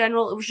in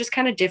general, it was just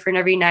kind of different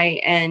every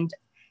night. And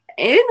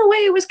in a way,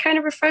 it was kind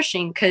of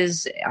refreshing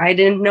because I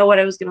didn't know what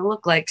I was going to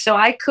look like. So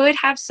I could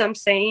have some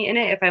say in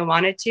it if I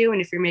wanted to. And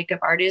if your makeup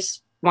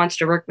artist wants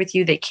to work with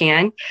you, they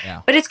can.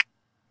 Yeah. But it's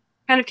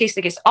kind of case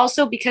to case.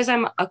 Also, because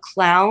I'm a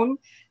clown,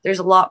 there's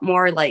a lot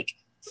more like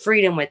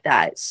freedom with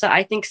that. So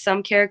I think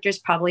some characters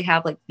probably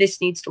have like, this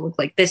needs to look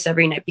like this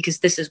every night because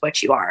this is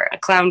what you are. A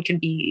clown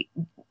could be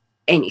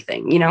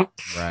anything, you know?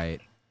 Right.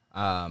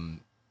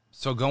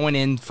 So going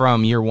in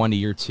from year one to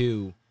year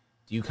two,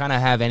 do you kind of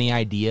have any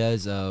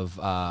ideas of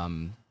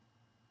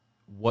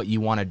what you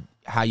want to,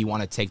 how you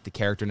want to take the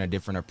character in a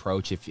different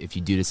approach if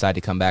you do decide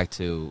to come back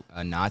to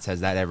Knots?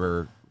 Has that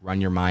ever run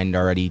your mind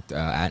already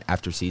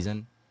after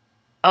season?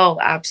 Oh,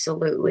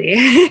 absolutely.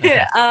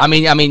 I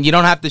mean, you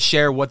don't have to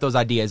share what those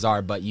ideas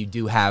are, but you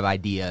do have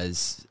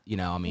ideas,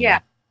 yeah.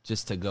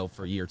 Just to go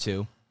for year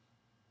two.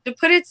 To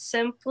put it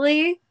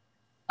simply,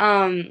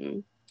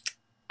 I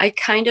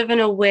kind of, in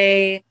a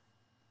way,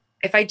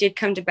 if I did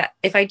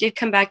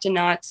come back to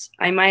Knots,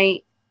 I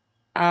might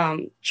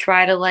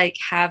try to like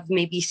have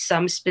maybe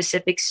some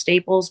specific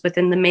staples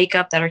within the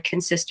makeup that are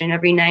consistent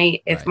every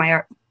night if my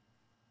art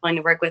want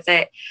to work with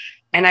it.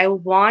 And I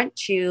want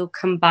to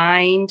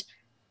combine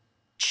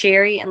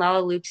Cherry and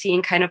Loopsy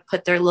and kind of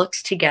put their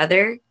looks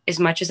together as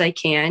much as I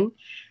can.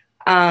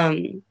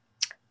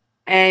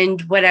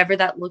 And whatever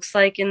that looks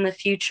like in the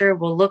future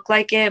will look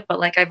like it. But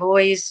like I've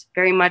always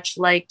very much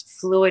liked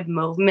fluid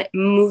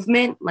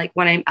movement, like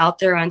when I'm out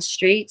there on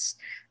streets.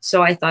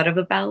 So I thought of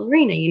a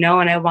ballerina,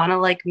 and I want to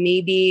like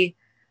maybe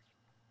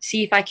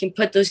see if I can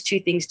put those two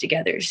things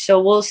together. So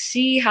we'll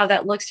see how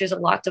that looks. There's a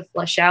lot to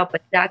flesh out,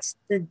 but that's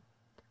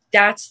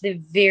the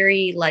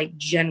very like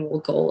general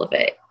goal of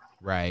it.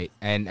 Right.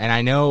 And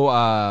I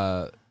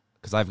know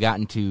because I've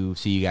gotten to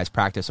see you guys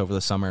practice over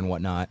the summer and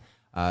whatnot.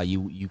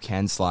 You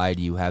can slide.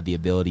 You have the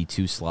ability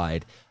to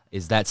slide.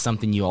 Is that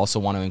something you also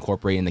want to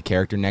incorporate in the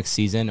character next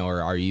season,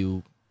 or are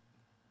you?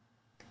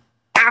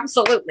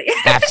 Absolutely.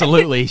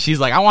 Absolutely. She's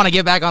like, I want to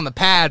get back on the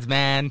pads,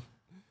 man.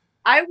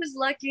 I was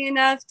lucky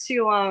enough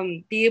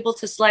to be able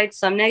to slide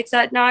some nights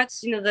at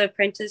Knots, you know, the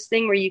apprentice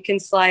thing where you can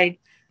slide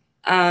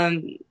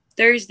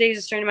Thursdays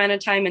a certain amount of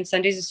time and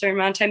Sundays a certain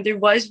amount of time. There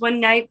was one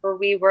night where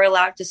we were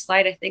allowed to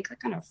slide, I think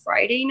like on a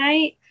Friday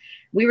night.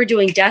 We were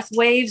doing death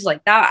waves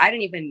like that.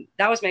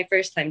 That was my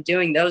first time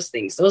doing those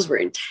things. Those were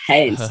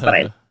intense.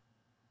 But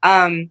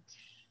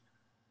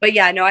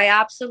yeah, no, I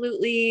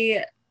absolutely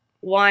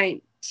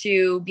want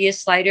to be a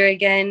slider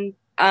again.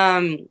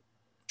 I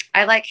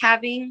like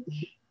having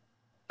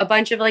a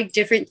bunch of like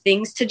different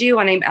things to do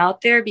when I'm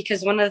out there,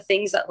 because one of the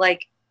things that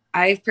like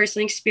I've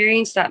personally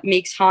experienced that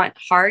makes haunt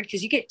hard,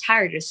 because you get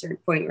tired at a certain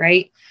point,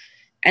 right?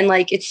 And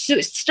like it's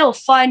still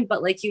fun,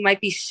 but like you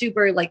might be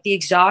super, like the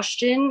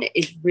exhaustion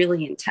is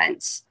really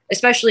intense,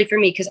 especially for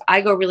me because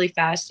I go really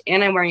fast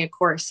and I'm wearing a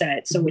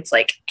corset, so it's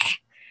like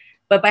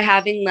but by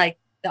having like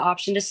the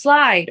option to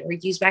slide or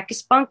use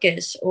Bacchus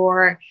Buncus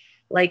or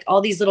like all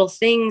these little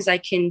things, I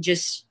can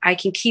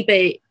keep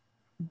it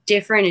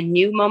different and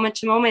new moment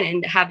to moment,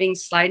 and having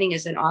sliding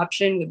as an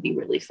option would be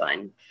really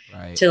fun.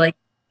 Right. To like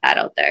that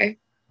out there.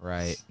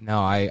 Right. No,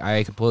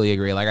 I completely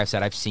agree. Like I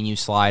said, I've seen you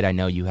slide. I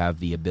know you have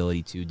the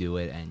ability to do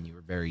it, and you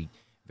were very,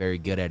 very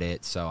good at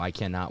it. So I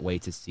cannot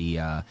wait to see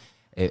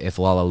if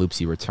Lala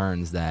Loopsy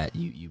returns, that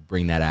you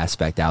bring that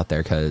aspect out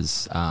there.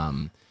 Because,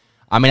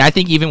 I mean, I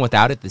think even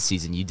without it this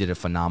season, you did a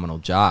phenomenal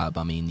job.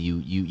 I mean,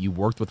 you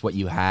worked with what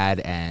you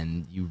had,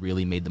 and you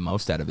really made the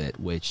most out of it,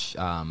 which,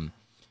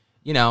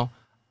 you know,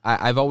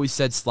 I've always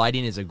said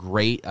sliding is a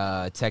great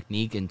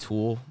technique and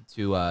tool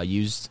to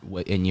use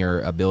in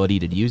your ability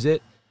to use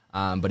it.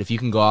 But if you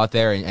can go out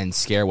there and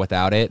scare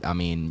without it, I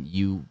mean,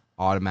 you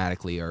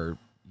automatically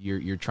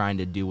you're trying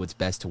to do what's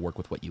best to work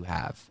with what you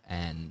have,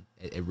 and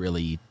it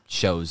really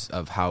shows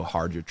of how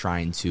hard you're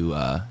trying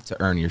to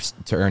earn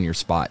your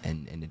spot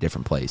in a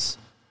different place.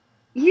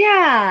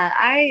 Yeah,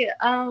 I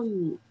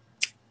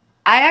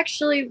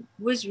actually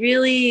was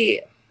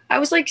I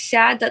was like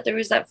sad that there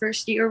was that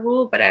first year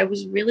rule, but I'm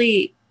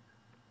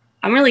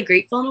really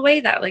grateful in a way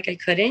that like I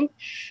couldn't,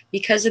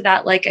 because of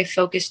that. Like I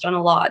focused on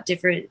a lot of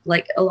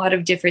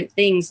different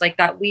things, like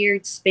that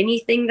weird spinny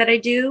thing that I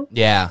do.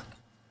 Yeah.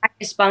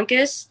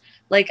 Spunkus.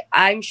 Like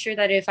I'm sure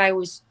that if I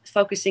was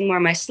focusing more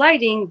on my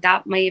sliding,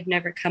 that might have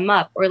never come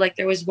up. Or like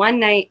there was one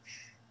night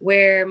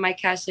where my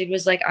cast lead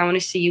was like, I want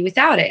to see you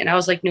without it. And I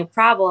was like, no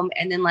problem.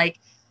 And then like,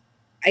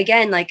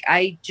 again, like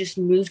I just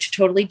moved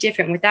totally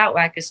different without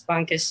Wackus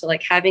Bunkus. So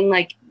like having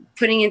like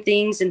putting in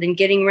things and then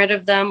getting rid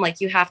of them,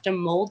 like you have to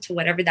mold to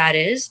whatever that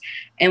is.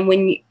 And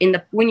when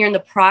you're in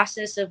the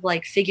process of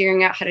like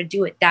figuring out how to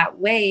do it that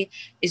way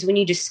is when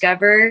you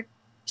discover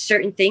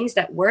certain things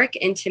that work.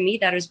 And to me,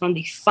 that is one of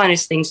the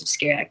funnest things of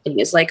scare acting,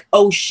 is like,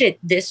 oh shit,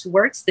 this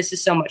works. This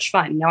is so much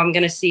fun. Now I'm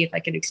going to see if I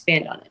can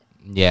expand on it.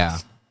 Yeah.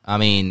 I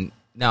mean,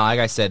 no, like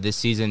I said, this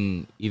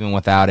season, even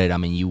without it, I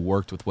mean, you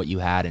worked with what you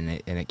had, and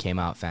it came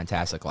out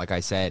fantastic. Like I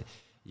said,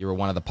 you were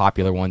one of the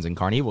popular ones in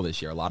Carnevil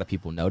this year. A lot of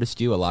people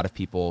noticed you. A lot of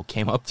people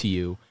came up to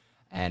you,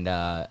 and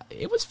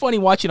it was funny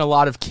watching a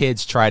lot of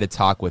kids try to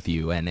talk with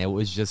you. And it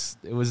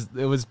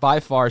was by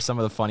far some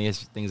of the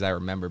funniest things I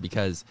remember,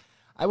 because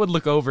I would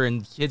look over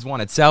and kids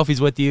wanted selfies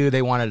with you.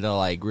 They wanted to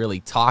like really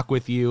talk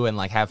with you and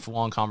like have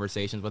long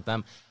conversations with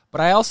them.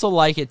 But I also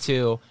like it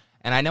too.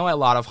 And I know at a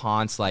lot of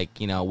haunts, like,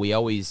 you know, we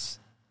always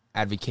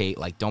advocate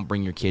like don't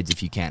bring your kids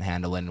if you can't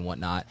handle it and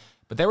whatnot.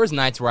 But there was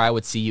nights where I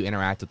would see you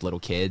interact with little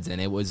kids,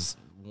 and it was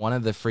one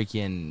of the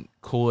freaking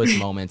coolest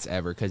moments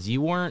ever, because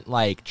you weren't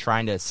like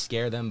trying to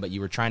scare them, but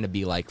you were trying to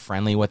be like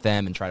friendly with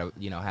them and try to,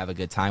 you know, have a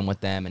good time with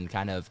them and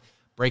kind of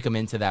break them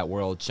into that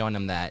world, showing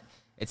them that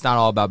it's not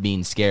all about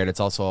being scared. It's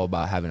also all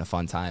about having a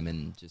fun time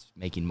and just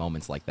making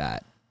moments like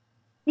that.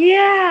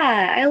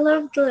 Yeah, I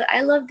love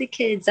the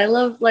kids. I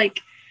love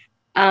like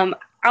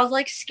I'll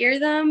like scare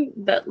them,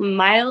 but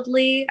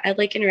mildly. I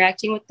like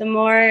interacting with them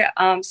more.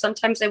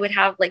 Sometimes I would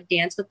have like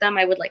dance with them.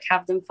 I would like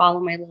have them follow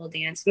my little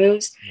dance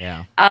moves.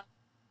 Yeah.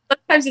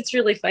 Sometimes it's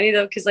really funny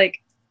though, because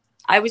like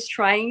I was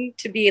trying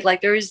to be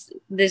like, there was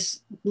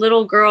this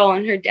little girl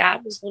and her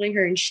dad was holding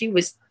her, and she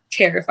was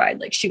terrified.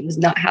 Like she was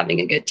not having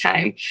a good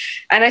time.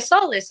 And I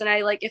saw this, and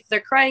I like, if they're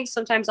crying,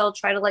 sometimes I'll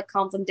try to like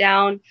calm them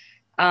down.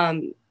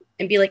 And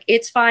be like,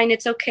 it's fine,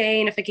 it's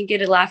okay. And if I can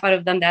get a laugh out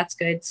of them, that's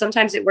good.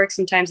 Sometimes it works,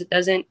 sometimes it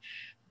doesn't.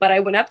 But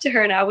I went up to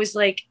her and I was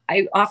like,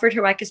 I offered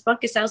her Wackus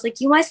Bunkus. I was like,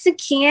 you want some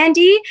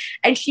candy?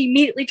 And she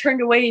immediately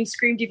turned away and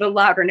screamed even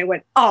louder. And I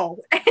went, oh.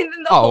 And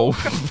then the whole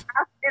crowd laughed,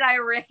 and I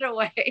ran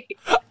away.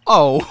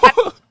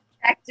 Oh.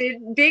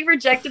 Being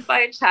rejected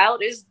by a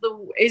child is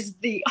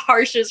the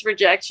harshest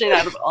rejection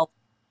out of all.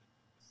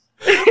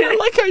 I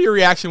like how your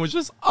reaction was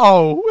just,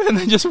 oh, and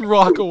then just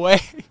walk away.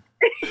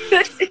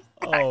 Exactly.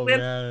 Oh,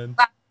 man.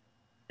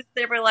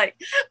 They were like,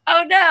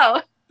 oh,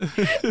 no.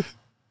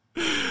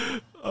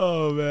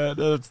 Oh man,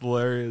 that's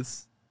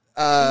hilarious.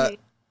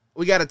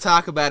 We got to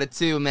talk about it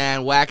too,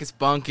 man. Wackus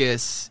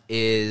Bunkus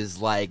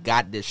is like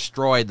got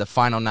destroyed the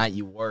final night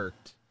you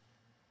worked.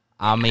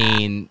 I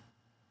mean,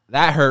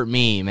 that hurt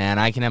me, man.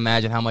 I can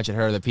imagine how much it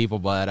hurt other people.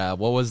 But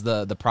what was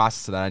the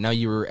process of that? I know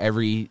you were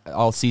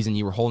all season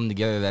you were holding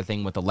together that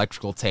thing with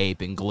electrical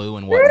tape and glue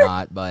and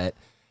whatnot. But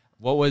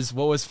what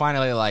was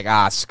finally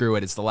like? Screw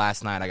it! It's the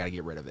last night. I got to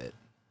get rid of it.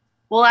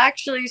 Well,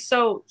 actually,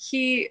 so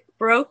he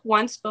broke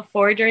once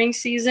before during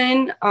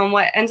season.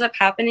 What ends up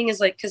happening is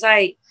like because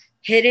I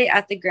hit it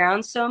at the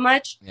ground so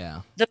much,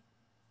 the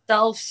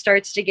self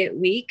starts to get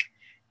weak.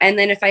 And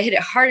then if I hit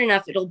it hard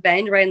enough, it'll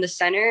bend right in the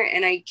center.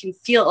 And I can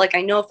feel it. Like,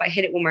 I know if I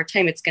hit it one more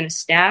time, it's going to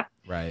snap.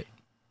 Right.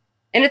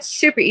 And it's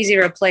super easy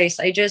to replace.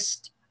 I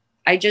just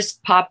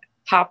pop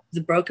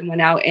the broken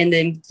one out and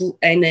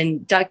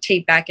then duct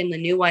tape back in the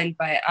new one.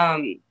 But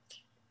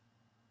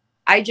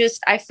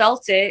I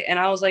felt it and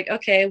I was like,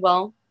 okay,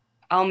 well,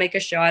 I'll make a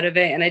show out of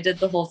it. And I did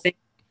the whole thing,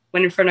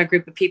 went in front of a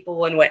group of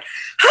people and went,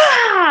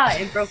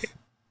 and broke it.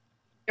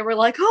 And we're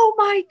like, oh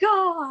my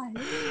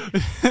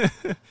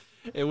God.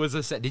 It was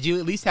a set. Did you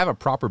at least have a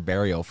proper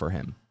burial for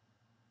him?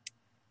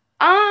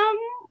 I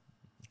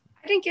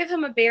didn't give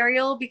him a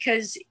burial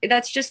because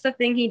that's just the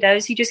thing he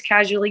does. He just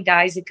casually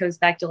dies and comes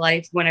back to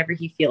life whenever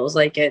he feels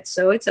like it.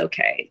 So it's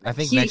okay. I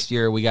think next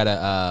year we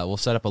gotta we'll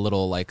set up a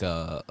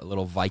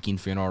little Viking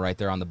funeral right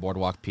there on the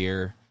boardwalk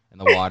pier in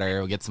the water.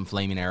 We'll get some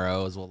flaming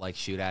arrows. We'll like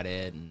shoot at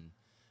it and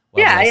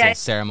we'll have a little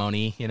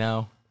ceremony, you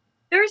know.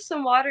 There's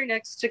some water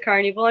next to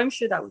Carnevil. I'm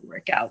sure that would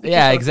work out.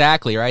 Yeah,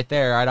 exactly. Right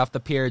there, right off the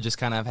pier. Just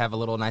kind of have a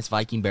little nice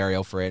Viking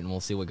burial for it, and we'll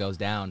see what goes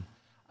down.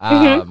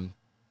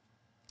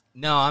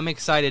 No, I'm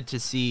excited to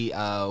see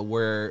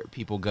where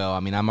people go. I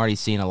mean, I'm already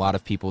seeing a lot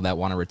of people that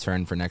want to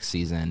return for next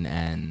season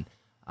and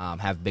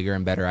have bigger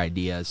and better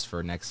ideas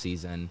for next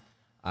season.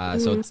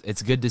 So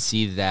it's good to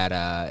see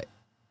that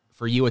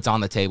for you, it's on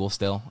the table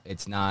still.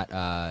 It's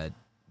not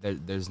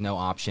there's no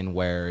option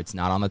where it's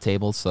not on the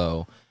table.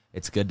 So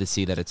it's good to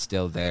see that it's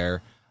still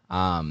there.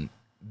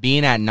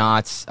 Being at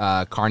Knott's,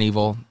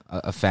 Carnevil,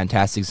 a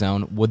fantastic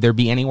zone. Would there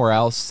be anywhere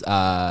else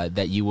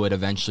that you would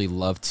eventually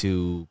love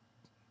to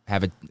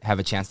have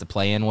a chance to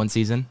play in one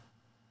season?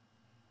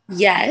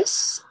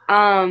 Yes.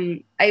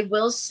 I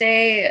will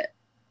say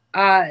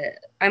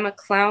I'm a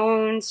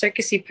clown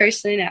circusy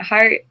person at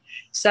heart,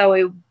 so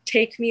it would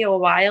take me a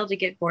while to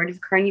get bored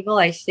of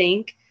Carnevil, I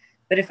think.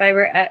 But if I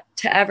were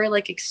to ever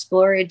like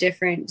explore a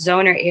different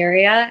zone or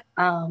area,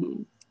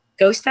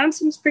 Ghost Town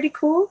seems pretty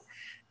cool.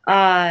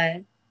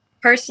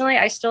 Personally,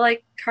 I still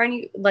like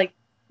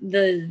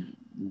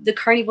the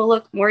Carnevil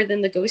look more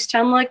than the Ghost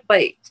Town look,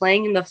 but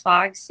playing in the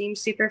fog seems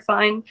super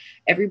fun.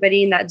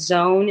 Everybody in that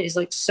zone is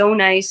like so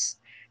nice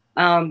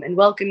and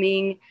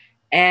welcoming.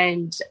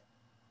 And,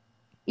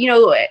 you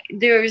know,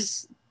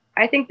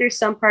 I think there's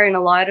some part in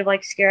a lot of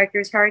like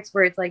Scareactor's hearts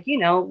where it's like, you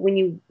know, when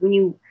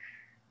you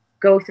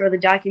go through the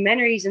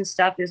documentaries and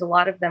stuff, there's a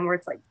lot of them where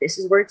it's like, this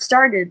is where it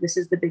started. This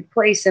is the big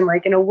place. And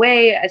like, in a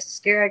way, as a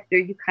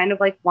Scareactor, you kind of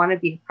like want to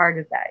be a part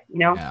of that, you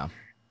know? Yeah.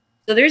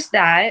 So there's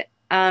that.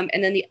 And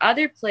then the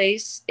other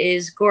place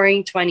is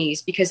Goring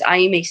 20s because I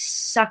am a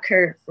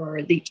sucker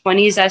for the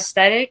 20s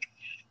aesthetic.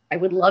 I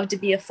would love to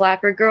be a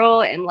flapper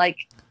girl and like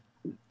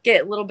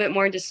get a little bit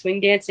more into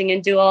swing dancing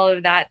and do all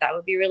of that. That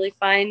would be really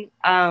fun.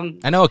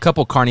 I know a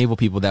couple Carnevil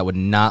people that would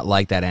not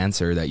like that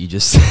answer that you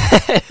just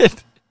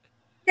said.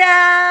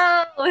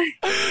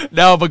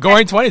 No, but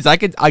Goring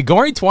 20s,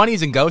 Goring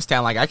 20s in Ghost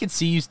Town, like I could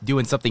see you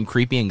doing something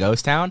creepy in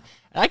Ghost Town,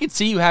 and I could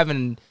see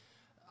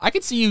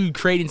you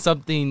creating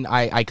something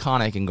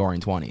iconic in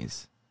Goring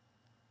 20s.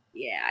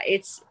 Yeah,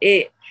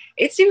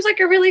 it seems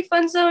like a really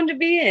fun zone to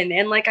be in,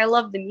 and like I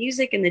love the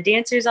music and the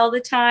dancers all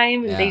the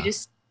time, and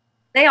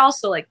they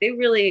also like they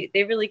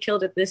really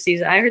killed it this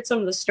season. I heard some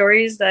of the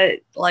stories that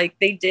like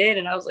they did,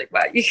 and I was like,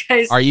 wow, you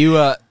guys. Are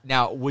you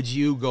now? Would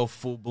you go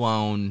full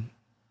blown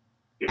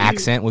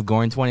accent with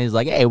Goring 20s?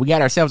 Like, hey, we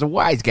got ourselves a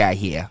wise guy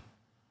here.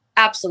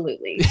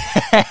 Absolutely.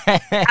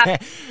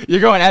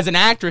 You're going as an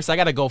actress. I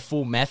got to go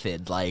full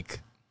method, like.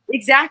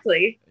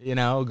 Exactly. You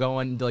know,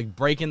 going like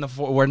breaking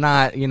we're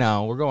not, you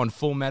know, we're going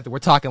full method. We're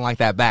talking like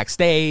that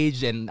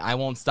backstage, and I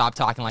won't stop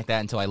talking like that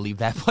until I leave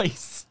that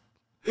place.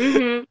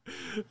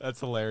 That's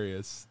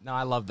hilarious. No,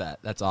 I love that.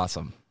 That's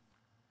awesome.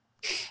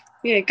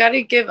 Yeah,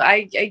 gotta give.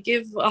 I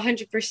give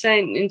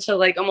 100% into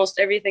like almost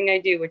everything I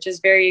do, which is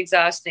very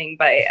exhausting,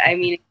 but I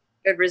mean,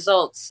 good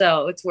results,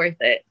 so it's worth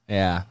it.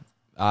 Yeah.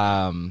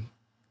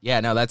 Yeah.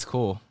 No, that's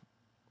cool.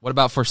 What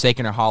about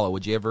Forsaken or Hollow?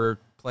 Would you ever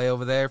play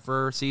over there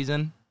for a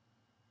season?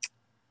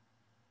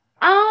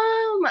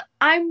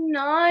 I'm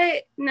not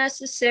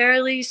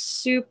necessarily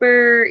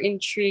super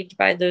intrigued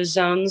by those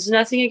zones.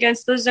 Nothing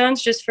against those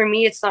zones. Just for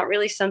me, it's not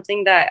really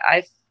something that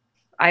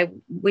I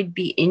would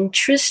be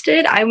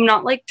interested. I'm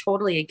not like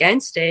totally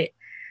against it.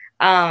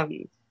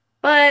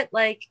 But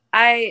like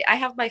I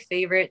have my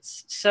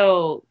favorites,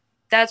 so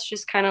that's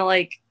just kind of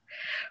like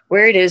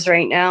where it is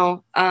right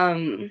now.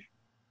 When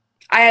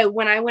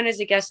I went as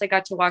a guest, I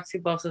got to walk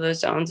through both of those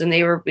zones, and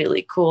they were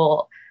really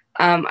cool.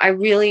 I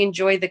really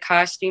enjoy the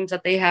costumes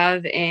that they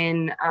have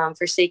in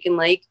Forsaken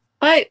Lake,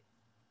 but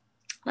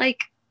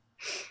like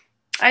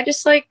I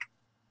just like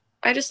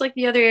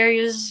the other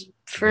areas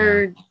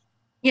for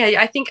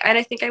I think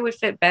I would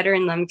fit better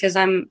in them because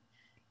um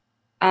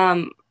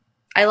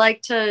I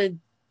like to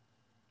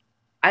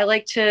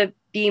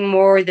be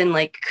more than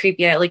like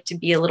creepy. I like to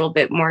be a little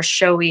bit more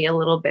showy, a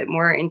little bit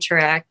more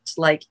interact,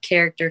 like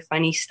character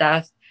funny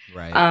stuff.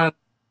 Right.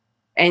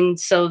 And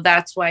so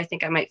that's why I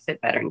think I might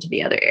fit better into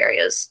the other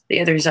areas, the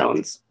other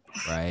zones.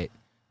 Right.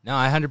 No,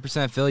 I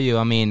 100% feel you.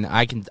 I mean,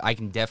 I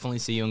can definitely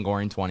see you in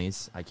Goring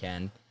 20s. I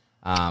can.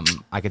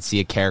 I could see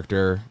a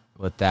character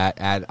with that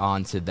add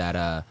on to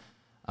that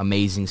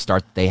amazing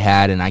start that they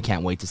had, and I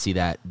can't wait to see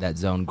that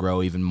zone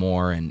grow even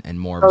more and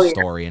more of a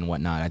story and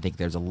whatnot. I think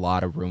there's a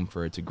lot of room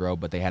for it to grow,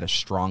 but they had a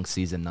strong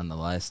season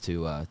nonetheless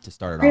to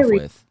start it off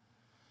with.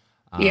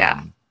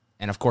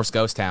 And of course,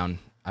 Ghost Town.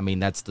 I mean,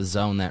 that's the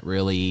zone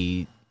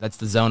that's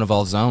the zone of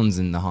all zones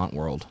in the haunt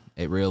world.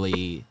 It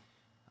really,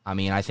 I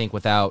mean, I think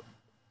without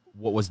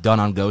what was done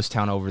on Ghost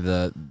Town over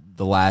the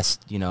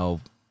last,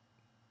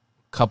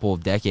 couple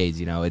of decades,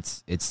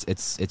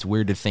 it's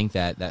weird to think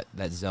that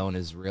zone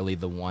is really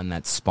the one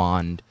that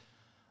spawned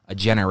a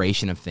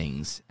generation of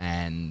things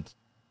and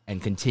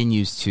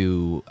continues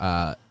to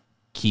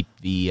keep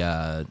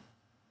the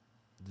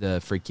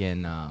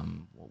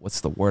freaking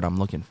what's the word I'm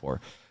looking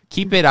for?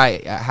 Keep it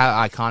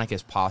how iconic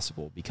as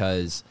possible,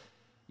 because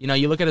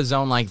you look at a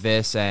zone like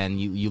this and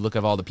you look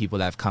at all the people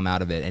that have come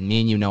out of it, and me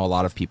and you know a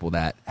lot of people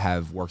that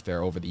have worked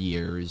there over the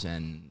years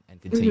and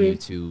continue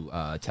to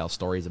tell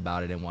stories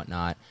about it and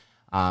whatnot.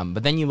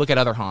 But then you look at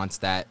other haunts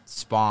that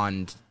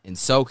spawned in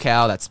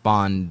SoCal, that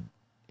spawned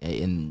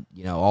in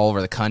all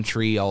over the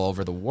country, all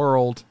over the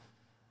world,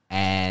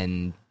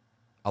 and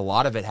a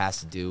lot of it has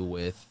to do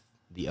with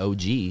the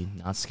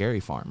OG, Not Scary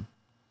Farm.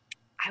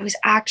 I was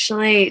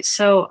actually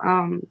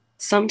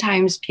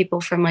sometimes people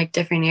from like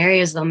different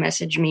areas, they'll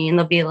message me and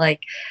they'll be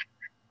like,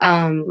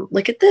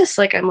 look at this,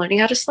 like I'm learning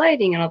how to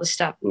sliding and all this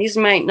stuff. And these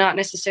might not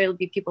necessarily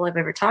be people I've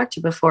ever talked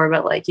to before,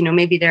 but like,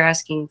 maybe they're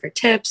asking for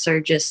tips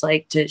or just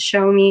like to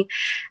show me.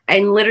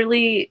 And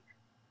literally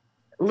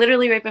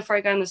right before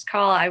I got on this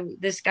call,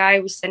 this guy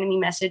was sending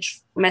me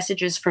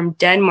messages from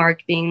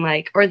Denmark being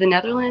like, or the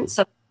Netherlands,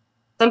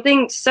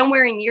 something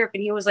somewhere in Europe.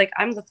 And he was like,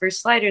 I'm the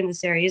first slider in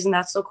this area. Isn't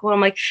that so cool? I'm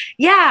like,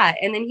 yeah.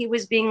 And then he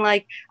was being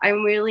like,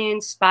 I'm really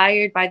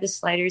inspired by the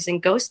sliders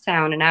in Ghost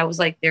Town. And I was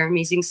like, they're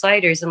amazing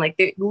sliders. And like,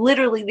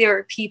 there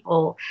are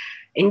people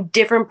in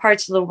different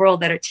parts of the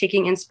world that are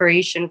taking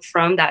inspiration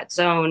from that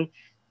zone,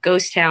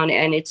 Ghost Town.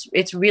 And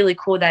it's really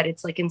cool that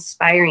it's like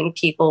inspiring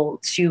people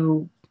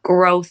to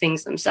grow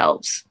things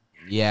themselves.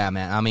 Yeah,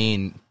 man. I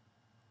mean,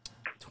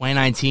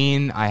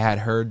 2019, I had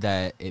heard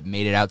that it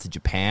made it out to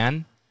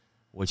Japan,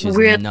 which is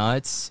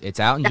nuts. It's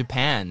out in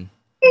Japan.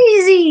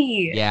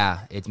 Crazy. Yeah,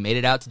 it's made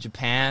it out to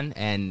Japan,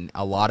 and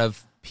a lot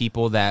of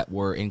people that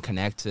were in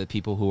connect to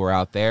people who were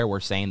out there were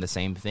saying the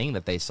same thing,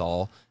 that they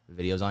saw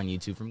videos on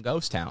YouTube from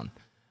Ghost Town,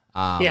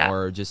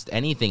 or just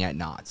anything at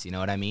Knott's, you know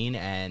what I mean?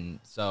 And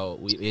so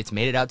it's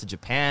made it out to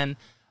Japan.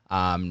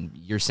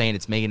 You're saying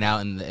it's making it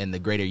out in the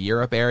greater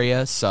Europe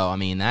area, so I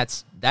mean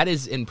that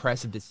is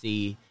impressive to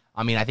see.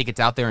 I mean, I think it's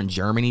out there in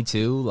Germany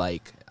too.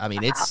 Like, I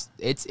mean, it's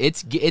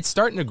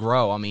starting to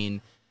grow. I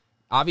mean,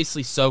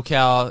 obviously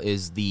SoCal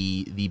is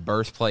the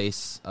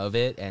birthplace of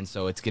it, and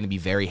so it's going to be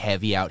very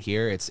heavy out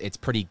here. It's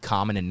pretty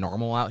common and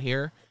normal out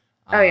here.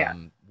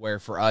 Where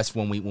for us,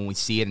 when we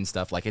see it and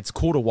stuff, like, it's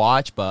cool to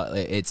watch, but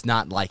it's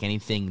not like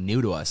anything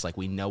new to us. Like,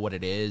 we know what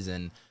it is,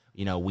 and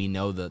we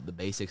know the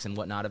basics and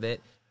whatnot of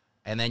it.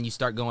 And then you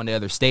start going to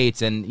other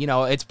states, and,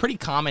 it's pretty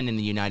common in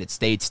the United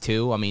States,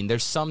 too. I mean,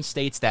 there's some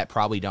states that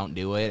probably don't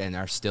do it and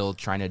are still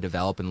trying to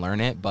develop and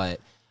learn it. But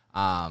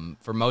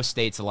for most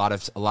states, a lot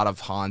of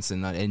haunts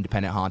and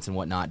independent haunts and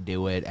whatnot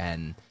do it.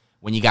 And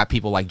when you got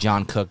people like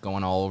John Cook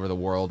going all over the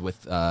world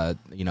with,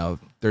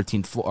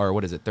 13th floor, or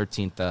what is it,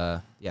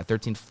 13th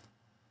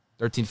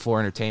floor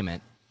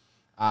entertainment,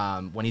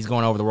 when he's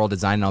going over the world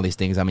designing all these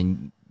things, I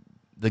mean,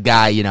 the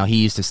guy, he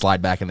used to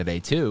slide back in the day,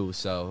 too,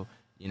 so...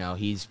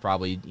 he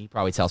probably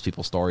tells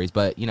people stories,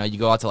 but you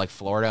go out to like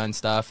Florida and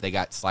stuff. They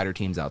got slider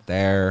teams out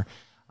there,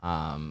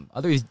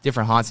 other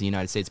different haunts in the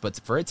United States. But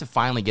for it to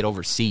finally get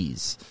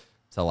overseas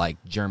to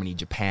like Germany,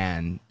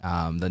 Japan,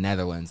 the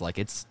Netherlands, like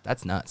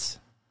that's nuts.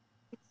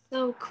 It's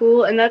so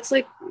cool, and that's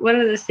like one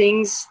of the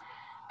things.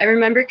 I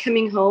remember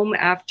coming home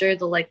after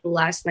the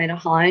last night of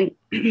haunt,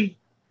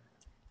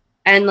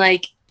 and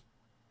like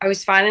I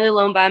was finally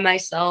alone by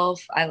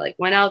myself. I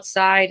went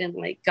outside and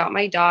got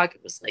my dog.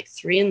 It was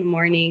 3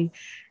 a.m.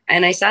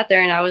 and I sat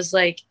there and I was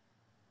like,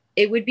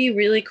 it would be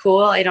really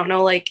cool. I don't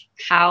know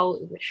how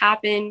it would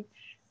happen.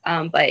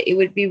 But it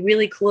would be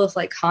really cool if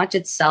haunt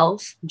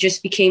itself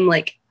just became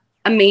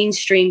a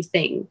mainstream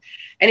thing.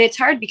 And it's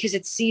hard because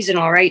it's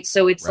seasonal, right?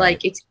 So it's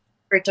it's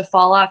for it to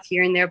fall off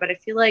here and there. But I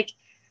feel like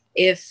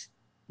if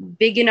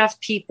big enough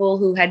people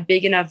who had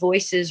big enough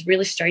voices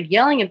really start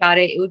yelling about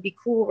it, it would be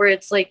cool where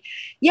it's like,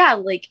 yeah,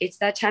 like it's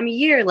that time of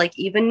year, like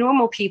even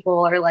normal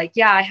people are like,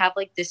 yeah, I have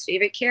like this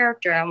favorite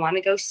character, I want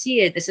to go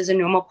see it, this is a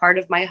normal part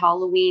of my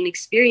Halloween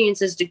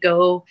experience, is to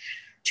go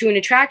to an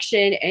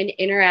attraction and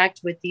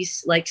interact with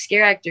these like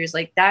scare actors.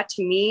 Like that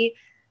to me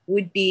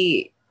would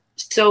be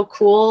so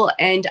cool.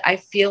 And I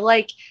feel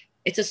like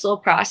it's a slow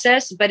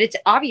process, but it's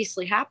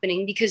obviously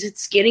happening because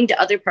it's getting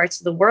to other parts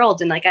of the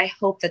world. And like, I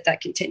hope that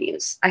that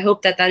continues. I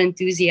hope that that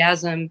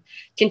enthusiasm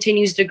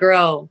continues to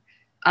grow.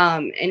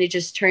 And it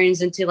just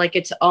turns into like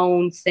its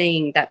own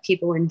thing that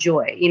people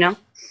enjoy, you know?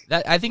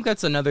 That, I think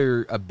that's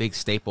a big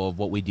staple of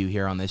what we do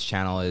here on this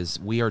channel is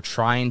we are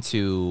trying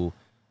to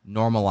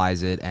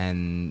normalize it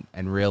and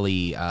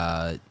really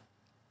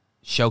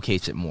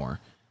showcase it more.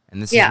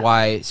 And this is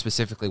why,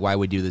 specifically, why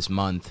we do this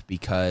month,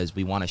 because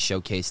we want to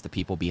showcase the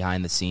people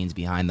behind the scenes,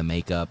 behind the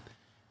makeup,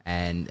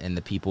 and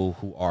the people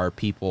who are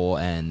people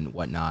and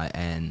whatnot.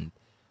 And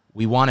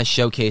we want to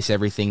showcase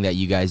everything that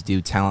you guys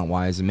do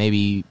talent-wise, and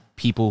maybe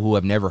people who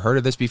have never heard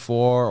of this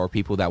before, or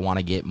people that want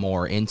to get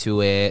more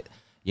into it,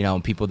 you know,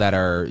 people that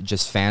are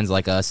just fans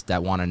like us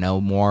that want to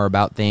know more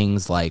about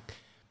things. Like,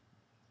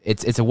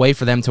 it's a way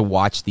for them to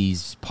watch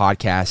these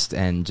podcasts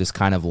and just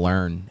kind of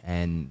learn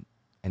and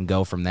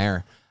go from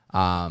there.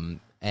 And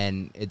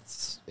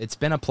it's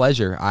been a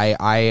pleasure.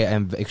 I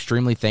am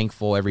extremely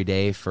thankful every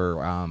day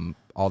for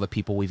all the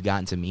people we've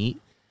gotten to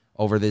meet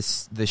over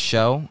this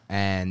show,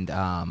 and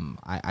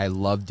I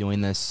love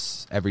doing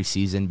this every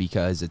season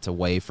because it's a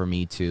way for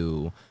me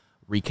to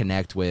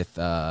reconnect with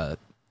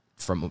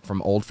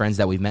from old friends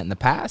that we've met in the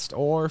past,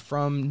 or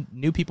from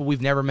new people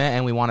we've never met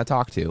and we want to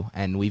talk to,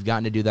 and we've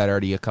gotten to do that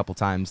already a couple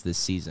times this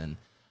season.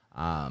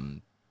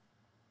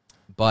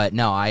 But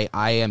no, I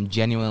am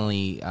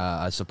genuinely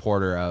a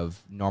supporter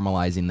of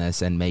normalizing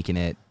this and making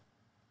it.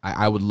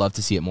 I would love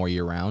to see it more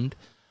year-round.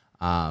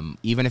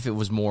 Even if it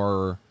was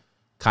more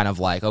kind of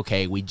like,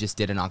 okay, we just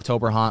did an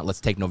October haunt,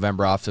 let's take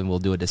November off and we'll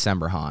do a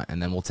December haunt.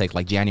 And then we'll take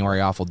like January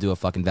off, we'll do a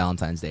fucking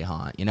Valentine's Day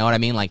haunt. You know what I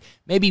mean? Like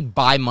maybe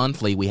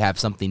bi-monthly we have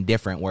something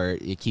different where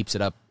it keeps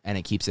it up and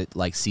it keeps it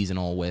like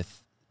seasonal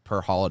with per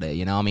holiday.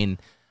 You know, I mean,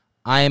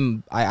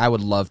 I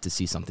would love to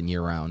see something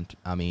year-round.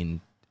 I mean,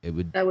 that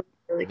would be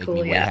really make cool.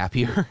 me way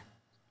happier.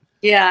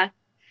 Yeah.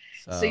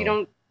 So you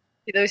don't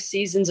do those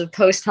seasons of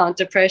post-haunt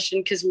depression,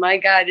 because my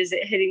God, is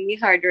it hitting me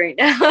hard right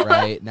now.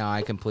 Right. No,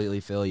 I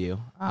completely feel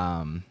you.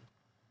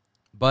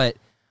 But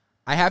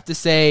I have to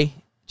say,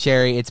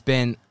 Cherry, it's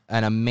been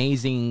an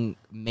amazing,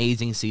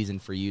 amazing season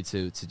for you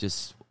to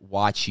just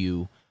watch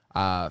you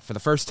for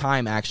the first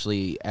time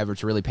actually ever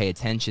to really pay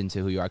attention to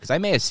who you are. Because I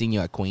may have seen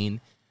you at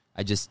Queen.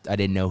 I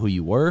didn't know who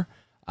you were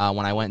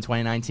when I went in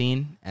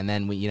 2019. And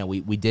then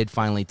we did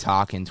finally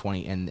talk in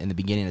the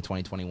beginning of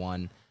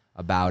 2021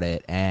 about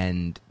it.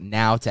 And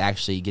now to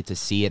actually get to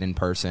see it in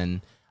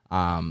person,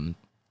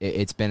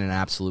 it's been an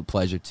absolute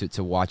pleasure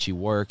to watch you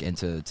work and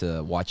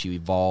to watch you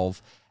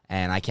evolve.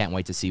 And I can't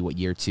wait to see what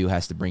year 2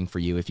 has to bring for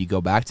you. If you go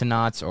back to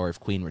Knott's or if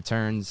Queen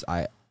returns,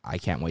 I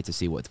can't wait to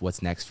see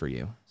what's next for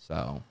you.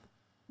 So,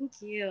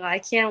 thank you. I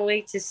can't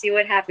wait to see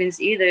what happens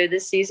either.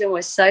 This season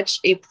was such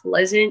a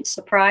pleasant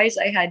surprise.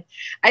 I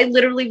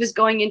literally was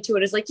going into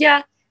it as like,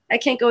 yeah, I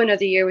can't go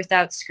another year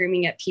without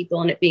screaming at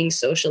people and it being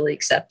socially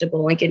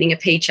acceptable and getting a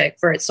paycheck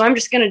for it. So I'm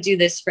just going to do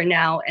this for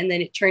now. And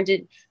then it turned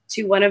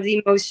into one of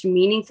the most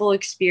meaningful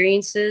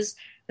experiences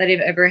that I've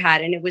ever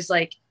had. And it was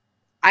like,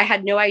 I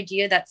had no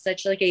idea that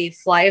such like a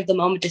fly of the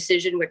moment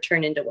decision would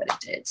turn into what it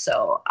did.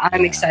 So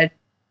I'm excited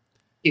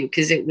too,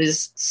 because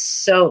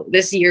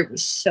this year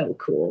was so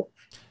cool.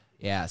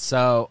 Yeah.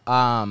 So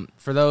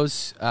for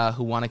those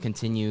who want to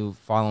continue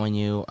following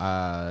you,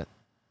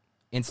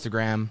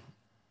 Instagram,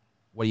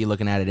 what are you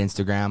looking at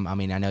Instagram? I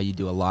mean, I know you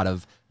do a lot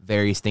of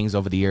various things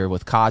over the year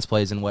with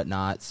cosplays and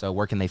whatnot. So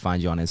where can they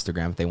find you on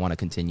Instagram if they want to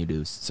continue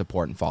to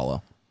support and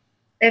follow?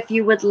 If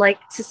you would like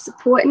to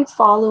support and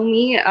follow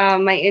me,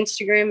 my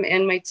Instagram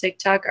and my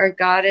TikTok are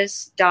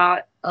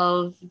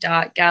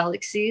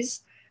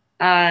goddess.of.galaxies.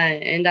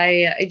 And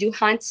I do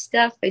haunt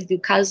stuff. I do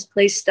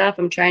cosplay stuff.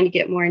 I'm trying to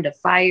get more into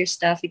fire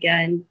stuff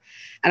again.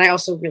 And I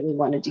also really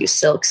want to do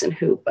silks and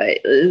hoop, but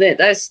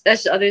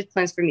that's other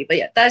plans for me. But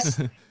yeah, those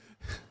are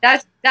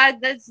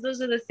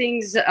the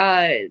things.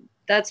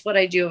 That's what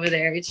I do over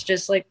there. It's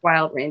just like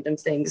wild, random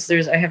things.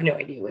 I have no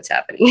idea what's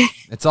happening.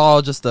 It's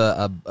all just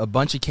a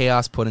bunch of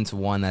chaos put into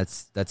one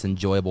that's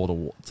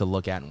enjoyable to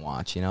look at and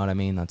watch. You know what I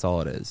mean? That's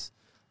all it is.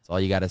 That's all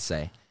you got to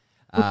say.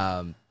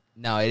 No,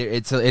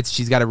 it's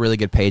she's got a really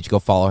good page. Go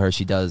follow her.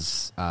 She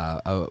does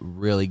a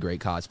really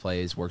great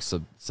cosplays. Works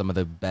with some of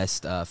the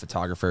best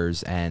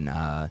photographers and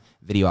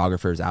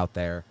videographers out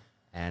there.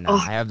 And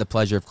I have the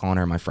pleasure of calling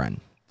her my friend.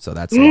 So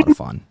that's a lot of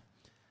fun.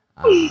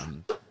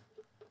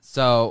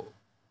 So.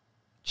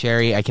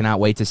 Cherry, I cannot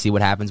wait to see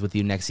what happens with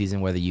you next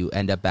season, whether you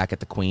end up back at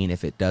the Queen,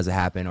 if it does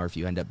happen, or if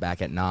you end up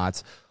back at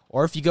Knott's,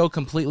 or if you go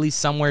completely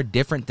somewhere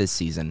different this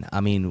season.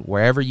 I mean,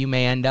 wherever you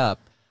may end up,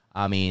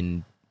 I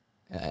mean,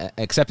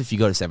 except if you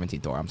go to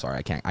 17th door. I'm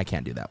sorry, I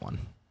can't do that one.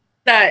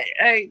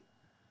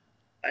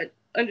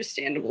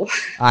 understandable.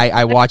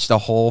 I watched the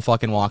whole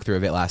fucking walkthrough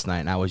of it last night,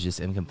 and I was just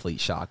in complete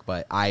shock.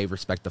 But I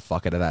respect the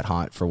fuck out of that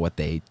haunt for what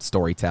they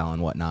storytell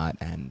and whatnot.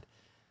 And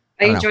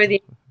I enjoy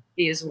the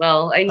as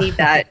well. I need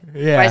that.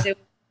 Yeah.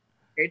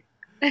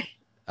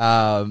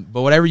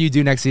 But whatever you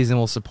do next season,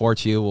 we'll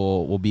support you.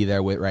 We'll be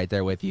there right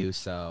there with you.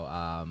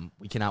 So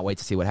we cannot wait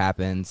to see what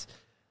happens.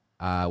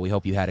 We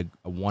hope you had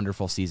a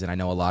wonderful season. I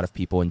know a lot of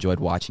people enjoyed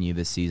watching you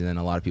this season.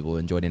 A lot of people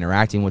enjoyed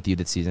interacting with you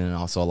this season, and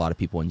also a lot of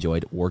people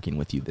enjoyed working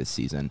with you this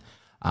season.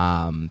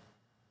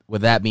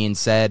 With that being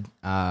said,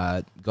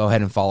 go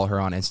ahead and follow her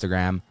on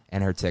Instagram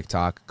and her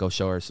TikTok. Go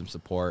show her some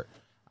support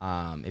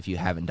if you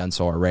haven't done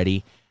so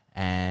already.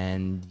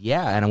 And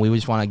yeah, and we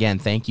just want to, again,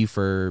 thank you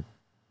for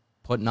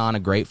putting on a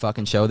great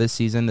fucking show this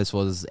season. This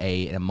was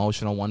an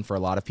emotional one for a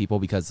lot of people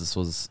because this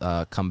was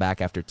come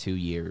back after 2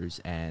 years,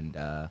 and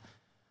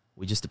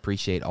we just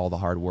appreciate all the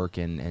hard work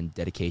and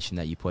dedication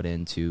that you put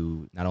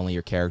into not only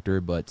your character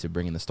but to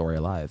bringing the story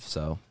alive.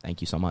 So thank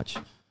you so much.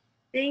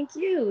 Thank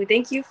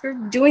you for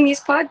doing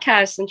these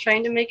podcasts and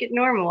trying to make it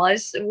normal.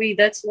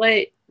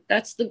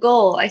 That's the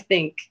goal, I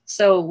think.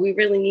 So we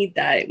really need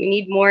that. We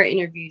need more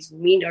interviews.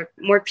 We need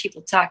more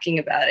people talking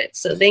about it.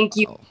 So thank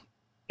you.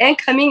 And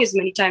coming as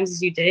many times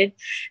as you did.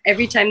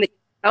 Every time that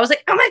I was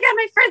like, oh my God,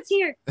 my friend's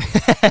here.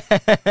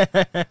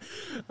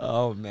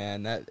 Oh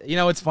man.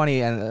 It's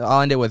funny, and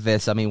I'll end it with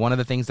this. I mean, one of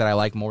the things that I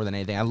like more than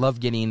anything, I love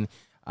getting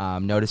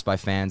noticed by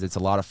fans. It's a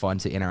lot of fun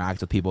to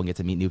interact with people and get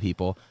to meet new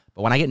people.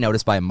 But when I get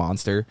noticed by a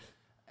monster,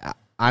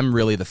 I'm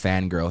really the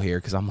fangirl here,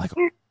 because I'm like,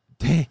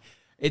 dang.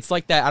 It's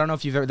like that. I don't know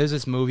if you've ever. There's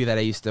this movie that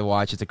I used to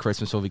watch. It's a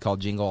Christmas movie called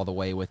Jingle All the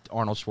Way with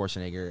Arnold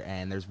Schwarzenegger.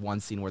 And there's one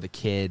scene where the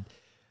kid,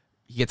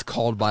 he gets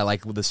called by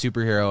like the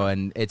superhero,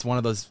 and it's one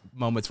of those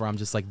moments where I'm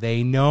just like,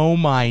 they know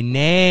my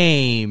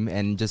name,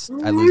 and just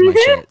I lose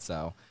my shit.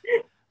 So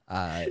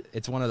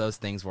it's one of those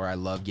things where I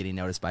love getting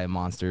noticed by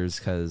monsters,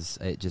 because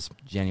it just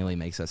genuinely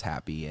makes us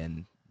happy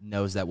and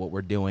knows that what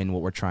we're doing,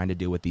 what we're trying to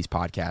do with these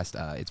podcasts,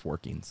 it's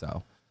working.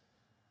 So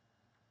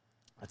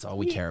that's all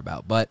we care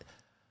about. But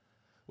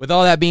with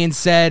all that being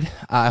said,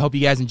 I hope you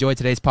guys enjoyed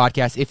today's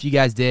podcast. If you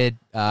guys did,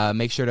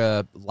 make sure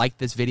to like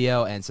this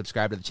video and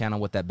subscribe to the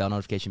channel with that bell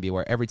notification, be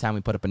aware every time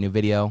we put up a new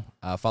video.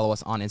 Follow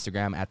us on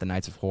Instagram at The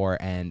Knights of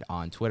Horror and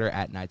on Twitter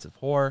at Knights of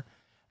Horror.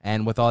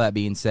 And with all that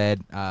being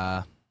said,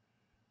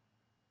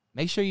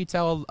 make sure you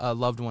tell a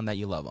loved one that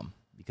you love them,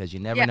 because you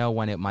never know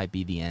when it might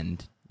be the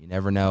end. You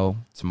never know.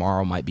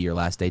 Tomorrow might be your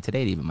last day.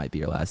 Today even might be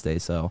your last day.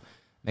 So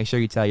make sure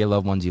you tell your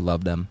loved ones you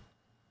love them.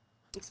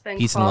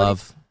 Peace and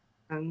love.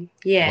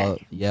 Well,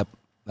 yep.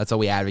 That's what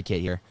we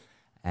advocate here.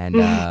 And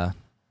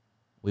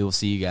we will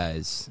see you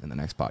guys in the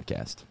next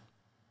podcast.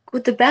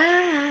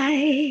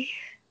 Goodbye.